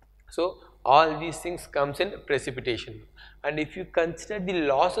 So all these things comes in precipitation, and if you consider the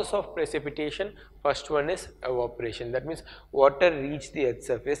losses of precipitation, first one is evaporation. That means water reaches the earth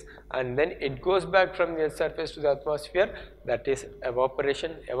surface and then it goes back from the earth surface to the atmosphere. That is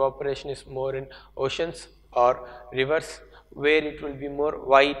evaporation. Evaporation is more in oceans or rivers, where it will be more,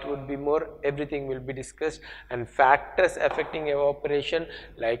 why it would be more, everything will be discussed, and factors affecting evaporation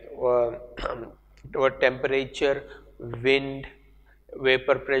like temperature, wind,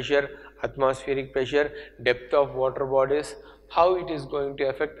 vapor pressure, atmospheric pressure, depth of water bodies, how it is going to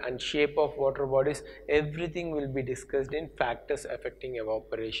affect, and shape of water bodies, everything will be discussed in factors affecting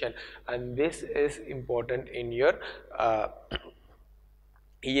evaporation, and this is important in your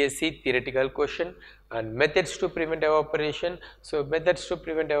ESC theoretical question. And methods to prevent evaporation. So methods to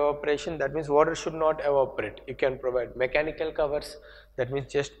prevent evaporation, that means water should not evaporate. You can provide mechanical covers, that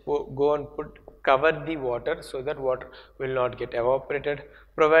means just go and cover the water so that water will not get evaporated.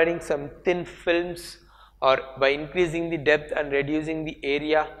 Providing some thin films, or by increasing the depth and reducing the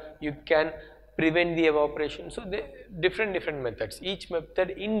area, you can prevent the evaporation. So the different methods, each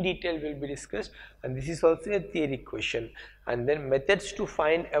method in detail will be discussed, and this is also a theory question. And then methods to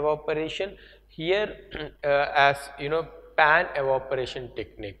find evaporation, here as pan evaporation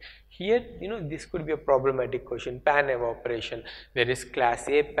technique. Here this could be a problematic question. Pan evaporation, there is class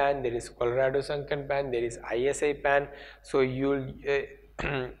A pan, there is Colorado sunken pan, there is ISI pan. So you'll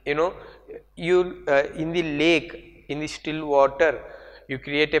in the lake, in the still water, you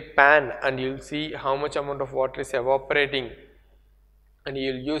create a pan and you'll see how much amount of water is evaporating, and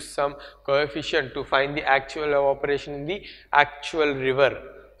you'll use some coefficient to find the actual evaporation in the actual river.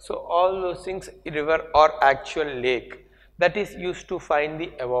 So all those things, river or actual lake, that is used to find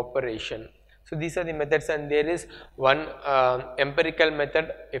the evaporation. So these are the methods, and there is one empirical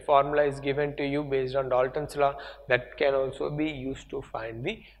method, a formula is given to you based on Dalton's law, that can also be used to find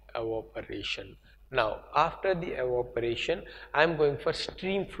the evaporation. Now after the evaporation, I am going for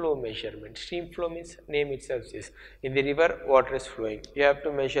stream flow measurement. Stream flow means name itself says, in the river water is flowing, you have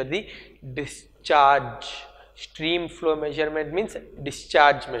to measure the discharge. Stream flow measurement means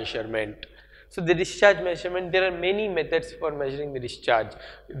discharge measurement. So the discharge measurement, there are many methods for measuring the discharge,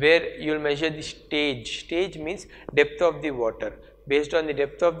 where you will measure the stage. Stage means depth of the water. Based on the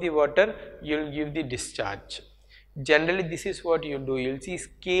depth of the water, you will give the discharge. Generally this is what you do. You will see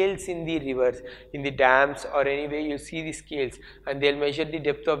scales in the rivers, in the dams or anywhere, you will see the scales and they will measure the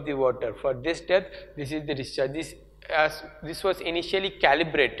depth of the water. For this depth, this is the discharge. This was initially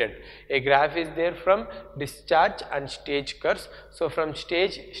calibrated. A graph is there from discharge and stage curves. So from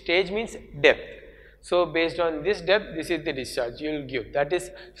stage means depth. So based on this depth, this is the discharge you will give. That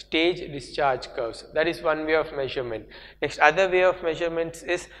is stage discharge curves. That is one way of measurement. Next, other way of measurements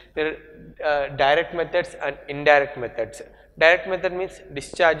is there are direct methods and indirect methods. Direct method means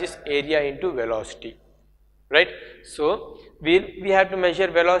discharge is area into velocity, right? So we have to measure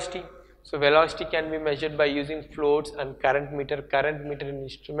velocity. So velocity can be measured by using floats and current meter. Current meter is an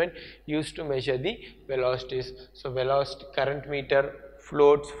instrument used to measure the velocities. So velocity, current meter,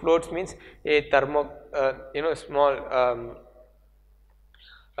 floats. Floats means a small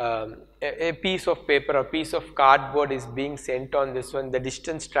a piece of paper or piece of cardboard is being sent on this one. The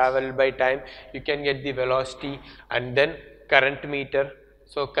distance traveled by time, you can get the velocity, and then current meter.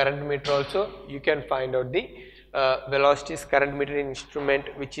 So current meter also you can find out the velocities. Current meter instrument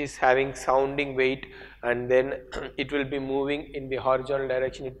which is having sounding weight, and then it will be moving in the horizontal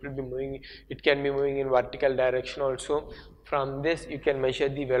direction, it will be moving, it can be moving in vertical direction also. From this you can measure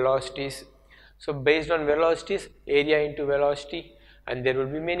the velocities. So based on velocities, area into velocity, and there will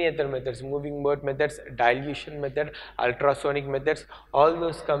be many other methods, moving boat methods, dilution method, ultrasonic methods, all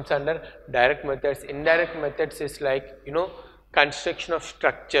those comes under direct methods. Indirect methods is like, construction of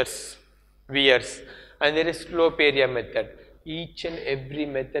structures, weirs, and there is slope area method. Each and every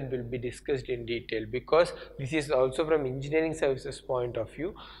method will be discussed in detail, because this is also from engineering services point of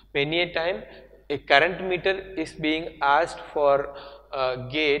view. Many a time a current meter is being asked for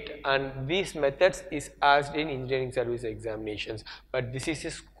gate, and these methods is asked in engineering service examinations, but this is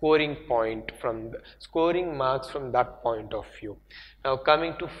a scoring point, from the scoring marks from that point of view. Now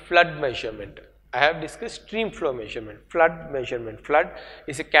coming to flood measurement, I have discussed stream flow measurement. Flood measurement. Flood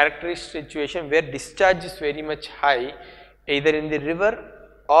is a characteristic situation where discharge is very much high, either in the river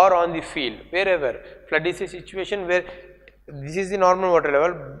or on the field, wherever. Flood is a situation where this is the normal water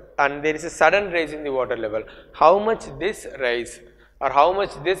level and there is a sudden rise in the water level. How much this rise or how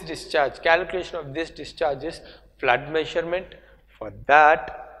much this discharge, calculation of this discharge is flood measurement. For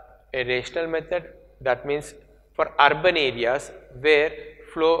that, a rational method, that means for urban areas where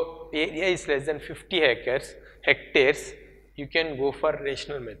flow area is less than 50 hectares, you can go for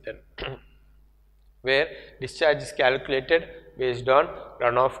rational method where discharge is calculated based on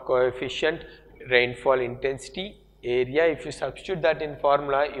runoff coefficient, rainfall intensity, area. If you substitute that in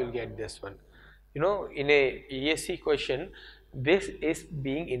formula, you will get this one. In a ESC question, this is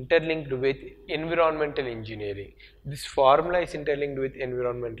being interlinked with environmental engineering. This formula is interlinked with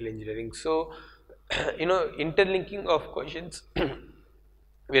environmental engineering. So, interlinking of questions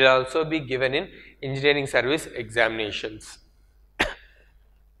will also be given in engineering service examinations.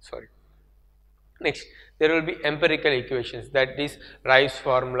 Sorry. Next, there will be empirical equations, that is Rice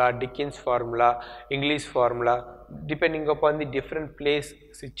formula, Dickens formula, English formula. Depending upon the different place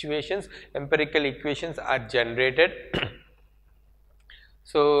situations, empirical equations are generated.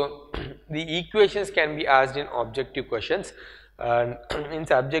 So the equations can be asked in objective questions, and in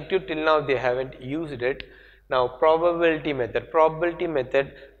subjective till now they haven't used it. Now probability method. Probability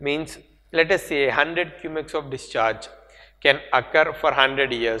method means, let us say 100 cubics of discharge can occur for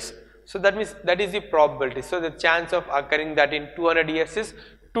 100 years. So that means that is the probability. So the chance of occurring that in 200 years is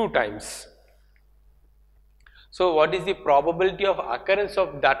 2 times. So what is the probability of occurrence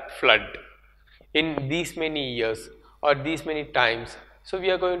of that flood in these many years or these many times? So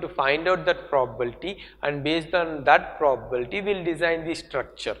we are going to find out that probability, and based on that probability we will design the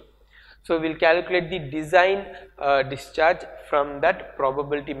structure. So we will calculate the design discharge from that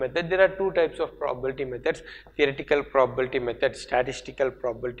probability method. There are 2 types of probability methods: theoretical probability method, statistical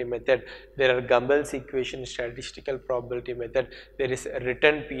probability method. There are Gumbel's equation, statistical probability method. There is a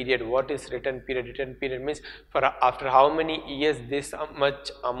return period. What is return period? Return period means for after how many years this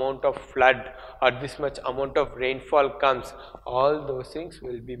much amount of flood or this much amount of rainfall comes. All those things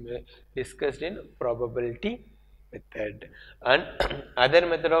will be discussed in probability method. And other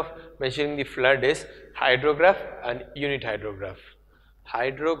method of measuring the flood is hydrograph and unit hydrograph.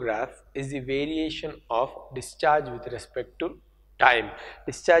 Hydrograph is the variation of discharge with respect to time.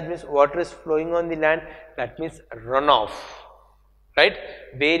 Discharge means water is flowing on the land, that means runoff, right?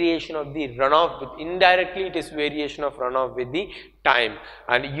 Variation of the runoff, with indirectly it is variation of runoff with the time.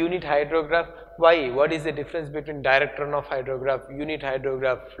 And unit hydrograph, why? What is the difference between direct runoff hydrograph, unit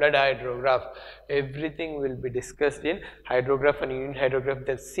hydrograph, flood hydrograph? Everything will be discussed in hydrograph and unit hydrograph.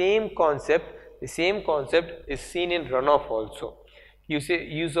 The same concept is seen in runoff also.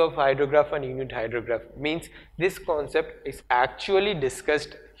 Use of hydrograph and unit hydrograph means this concept is actually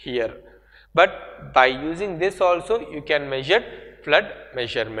discussed here, but by using this also you can measure flood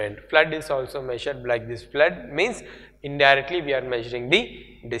measurement. Flood is also measured like this. Flood means indirectly we are measuring the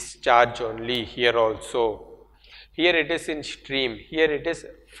discharge only here also. Here it is in stream, here it is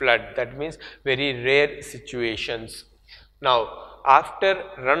flood, that means very rare situations. Now after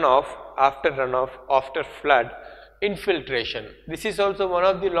runoff, after flood, infiltration. This is also one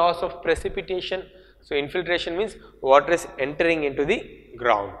of the laws of precipitation. So infiltration means water is entering into the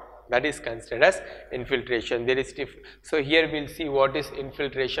ground, that is considered as infiltration. There is so here we will see what is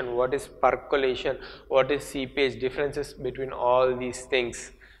infiltration, what is percolation, what is seepage, differences between all these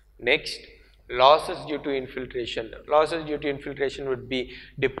things. Next, losses due to infiltration. Losses due to infiltration would be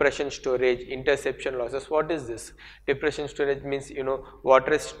depression storage, interception losses. What is this? Depression storage means,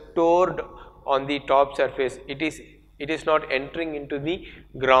 water is stored on the top surface, it is not entering into the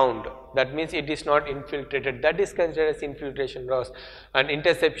ground, that means it is not infiltrated, that is considered as infiltration loss. And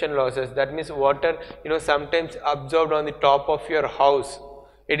interception losses, that means water sometimes absorbed on the top of your house,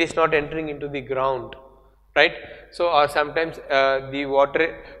 it is not entering into the ground, right? So or sometimes the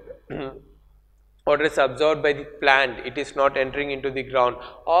water water is absorbed by the plant, it is not entering into the ground.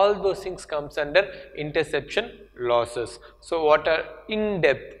 All those things comes under interception losses. So water in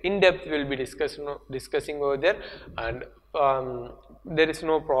depth will be discussing over there, and there is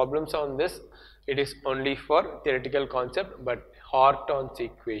no problems on this. It is only for theoretical concept. But Horton's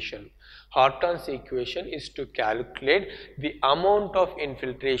equation. Horton's equation is to calculate the amount of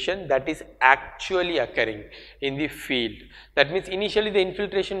infiltration that is actually occurring in the field. That means initially the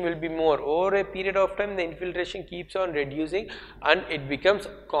infiltration will be more. Over a period of time the infiltration keeps on reducing and it becomes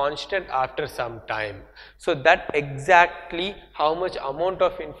constant after some time. So that exactly how much amount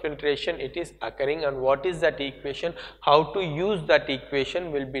of infiltration it is occurring and what is that equation, how to use that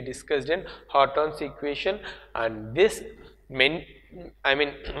equation will be discussed in Horton's equation. And this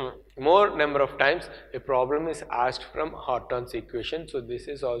more number of times a problem is asked from Horton's equation. So this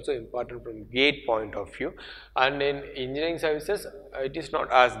is also important from GATE point of view, and in engineering services it is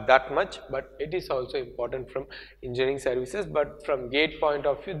not asked that much, but it is also important from engineering services. But from GATE point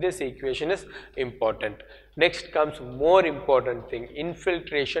of view this equation is important. Next comes more important thing,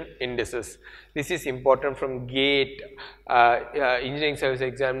 infiltration indices. This is important from GATE, engineering service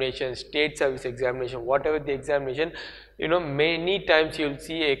examination, state service examination, whatever the examination. Many times you will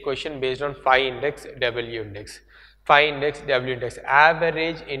see a question based on phi index, W index. Phi index, W index,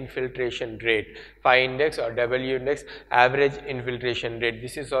 average infiltration rate. Phi index or W index, average infiltration rate.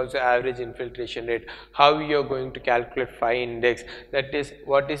 This is also average infiltration rate. How you are going to calculate phi index? That is,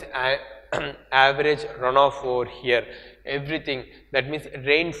 what is average runoff over here? Everything. That means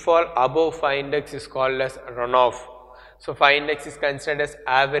rainfall above phi index is called as runoff. So phi index is considered as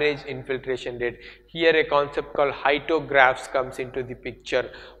average infiltration rate. Here a concept called hydrographs comes into the picture.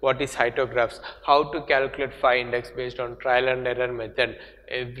 What is hydrographs? How to calculate phi index based on trial and error method.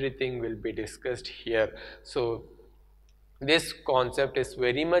 Everything will be discussed here. So this concept is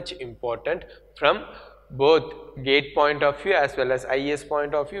very much important from both GATE point of view as well as IS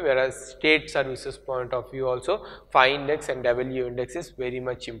point of view, whereas state services point of view also phi index and W index is very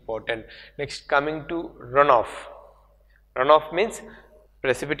much important. Next, coming to runoff. Runoff means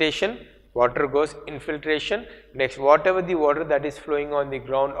precipitation, water goes infiltration. Next, whatever the water that is flowing on the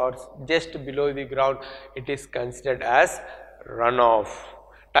ground or just below the ground, it is considered as runoff.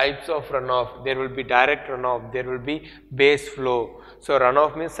 Types of runoff: there will be direct runoff, there will be base flow. So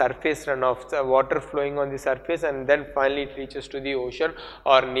runoff means surface runoff, so water flowing on the surface and then finally it reaches to the ocean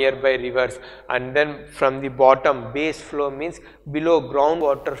or nearby rivers. And then from the bottom, base flow means below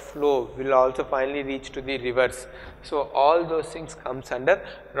groundwater flow will also finally reach to the rivers. So all those things comes under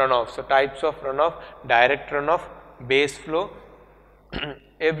runoff. So types of runoff: direct runoff, base flow,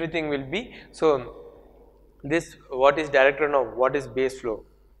 everything will be. So this, what is direct runoff, what is base flow,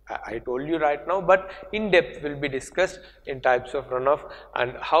 I told you right now, but in depth will be discussed in types of runoff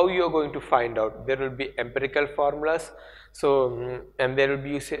and how you are going to find out. There will be empirical formulas. So and there will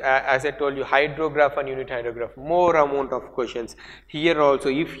be, as I told you, hydrograph and unit hydrograph, more amount of questions. Here also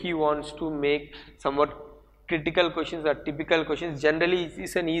if he wants to make somewhat critical questions or typical questions. Generally it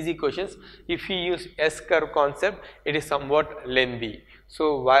is an easy questions. If you use S-curve concept, it is somewhat lengthy.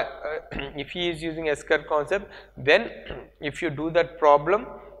 So why, if he is using S-curve concept, then if you do that problem,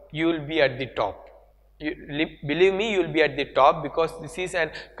 you will be at the top. Believe me, you will be at the top, because this is an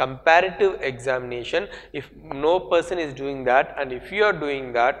comparative examination. If no person is doing that, and if you are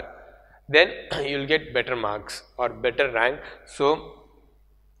doing that, then you will get better marks or better rank. So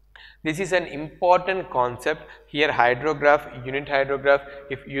this is an important concept here. Hydrograph, unit hydrograph.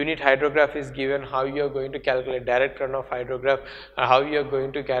 If unit hydrograph is given, how you are going to calculate direct runoff hydrograph, how you are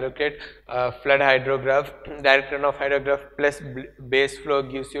going to calculate flood hydrograph, direct runoff hydrograph plus base flow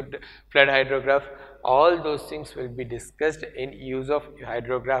gives you flood hydrograph. All those things will be discussed in use of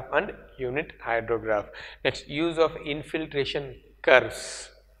hydrograph and unit hydrograph. Next, use of infiltration curves.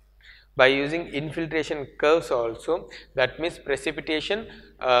 By using infiltration curves also, that means precipitation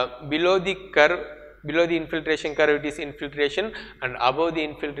below the curve, below the infiltration curve it is infiltration, and above the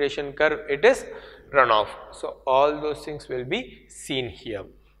infiltration curve it is runoff. So all those things will be seen here.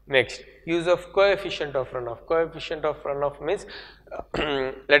 Next, use of coefficient of runoff. Coefficient of runoff means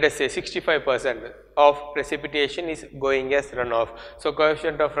let us say 65% of precipitation is going as runoff. So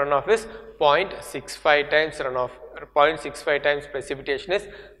coefficient of runoff is 0.65 times runoff, 0.65 times precipitation is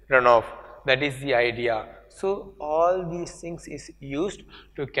runoff. That is the idea. So all these things is used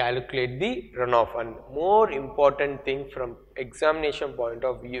to calculate the runoff, and more important thing from examination point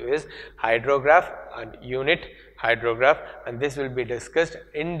of view is hydrograph and unit hydrograph, and this will be discussed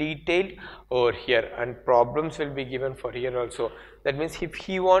in detail over here, and problems will be given for here also. That means if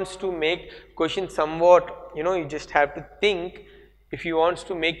he wants to make question somewhat, you just have to think. If he wants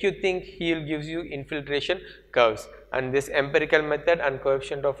to make you think, he will gives you infiltration curves, and this empirical method and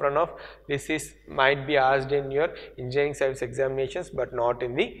coefficient of runoff, this is might be asked in your engineering service examinations but not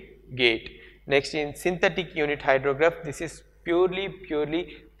in the GATE. Next, in synthetic unit hydrograph, this is purely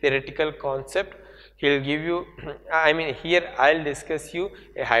theoretical concept. He will give you, I mean here I will discuss you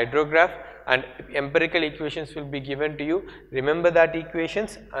a hydrograph, and empirical equations will be given to you. Remember that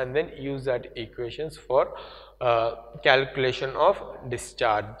equations and then use that equations for calculation of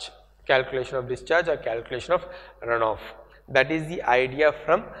discharge, or calculation of runoff. That is the idea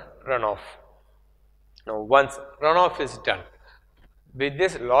from runoff. Now once runoff is done, with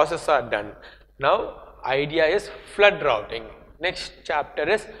this losses are done, now idea is flood routing. Next chapter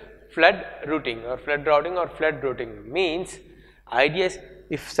is flood routing or flood routing means idea is,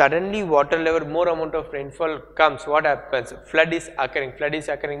 if suddenly water level, more amount of rainfall comes, what happens? Flood is occurring. Flood is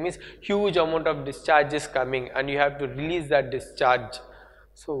occurring means huge amount of discharge is coming and you have to release that discharge.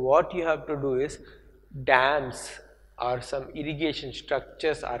 So what you have to do is, dams or some irrigation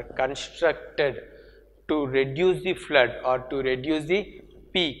structures are constructed to reduce the flood or to reduce the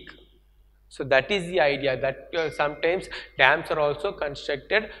peak. So that is the idea, that sometimes dams are also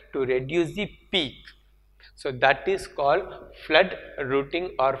constructed to reduce the peak. So that is called flood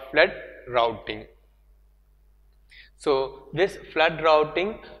routing or flood routing. So this flood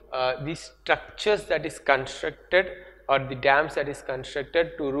routing, the structures that is constructed or the dams that is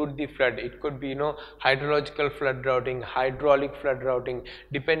constructed to route the flood, it could be hydrological flood routing, hydraulic flood routing,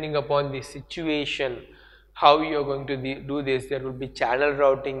 depending upon the situation. How you are going to do this? There will be channel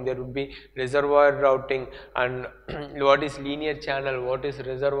routing, there will be reservoir routing, and what is linear channel, what is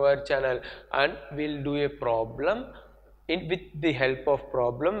reservoir channel, and we'll do a problem. With the help of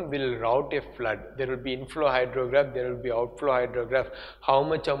problem, we'll route a flood. There will be inflow hydrograph, there will be outflow hydrograph. How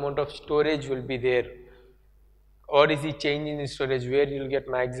much amount of storage will be there? What is the change in the storage? Where you will get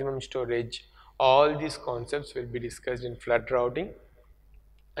maximum storage? All these concepts will be discussed in flood routing.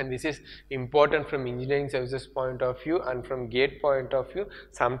 And this is important from engineering services point of view and from GATE point of view.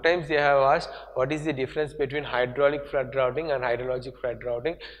 Sometimes they have asked what is the difference between hydraulic flood routing and hydrologic flood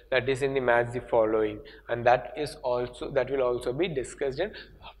routing. That is in the maths the following, and that will also be discussed in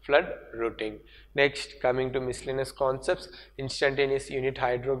flood routing. Next, coming to miscellaneous concepts, instantaneous unit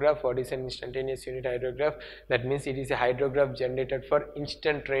hydrograph. What is an instantaneous unit hydrograph? That means it is a hydrograph generated for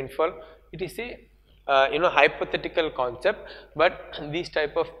instant rainfall. It is a hypothetical concept, but these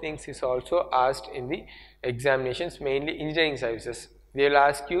type of things is also asked in the examinations, mainly engineering services. They will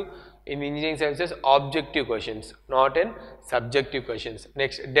ask you in the engineering services objective questions, not in subjective questions.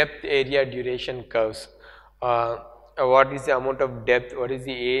 Next, depth, area, duration curves. What is the amount of depth, what is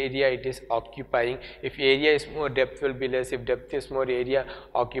the area it is occupying? If area is more, depth will be less. If depth is more, area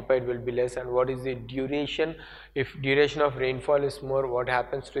occupied will be less. And what is the duration? If duration of rainfall is more, what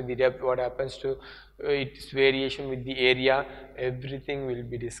happens to the depth, what happens to its variation with the area? Everything will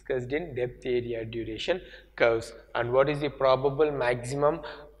be discussed in depth, area, duration curves. And what is the probable maximum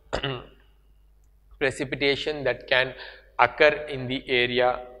precipitation that can occur in the area,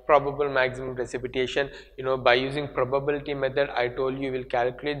 probable maximum precipitation. By using probability method, I told you will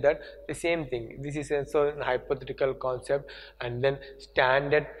calculate that. The same thing, this is also a hypothetical concept. And then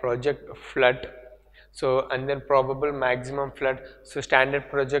standard project flood, so and then probable maximum flood. So standard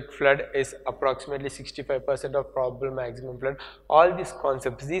project flood is approximately 65% of probable maximum flood. All these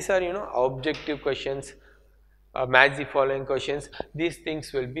concepts, these are objective questions. Match the following questions. These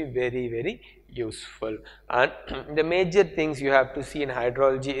things will be very, very useful. And the major things you have to see in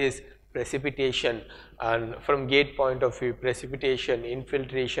hydrology is precipitation, and from gate point of view, precipitation,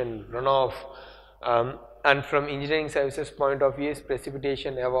 infiltration, runoff, and from engineering services point of view is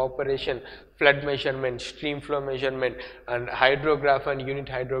precipitation, evaporation, flood measurement, stream flow measurement, and hydrograph and unit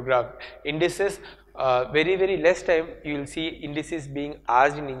hydrograph. Indices, very, very less time you will see indices being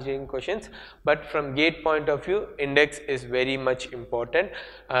asked in engineering questions, but from gate point of view, index is very much important.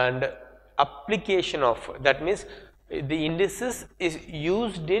 And application of, that means the indices is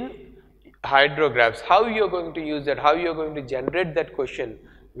used in hydrographs. How you are going to use that, how you are going to generate that question,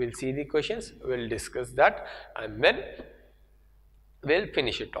 we will see the questions, we will discuss that, and then we will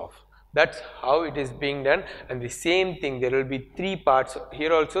finish it off. That is how it is being done. And the same thing, there will be 3 parts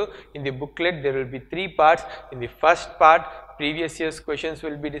here also in the booklet. There will be 3 parts. In the first part, previous year's questions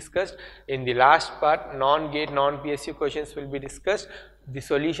will be discussed. In the last part, non-gate, non-PSU questions will be discussed. The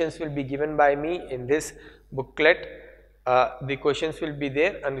solutions will be given by me in this booklet. The questions will be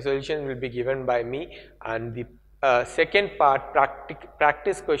there and the solution will be given by me, and the second part,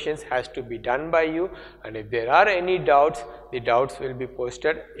 practice questions, has to be done by you. And if there are any doubts, the doubts will be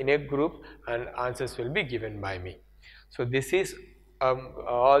posted in a group and answers will be given by me. So this is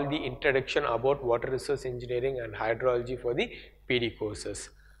all the introduction about water resource engineering and hydrology for the PD courses.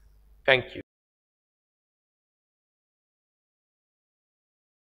 Thank you.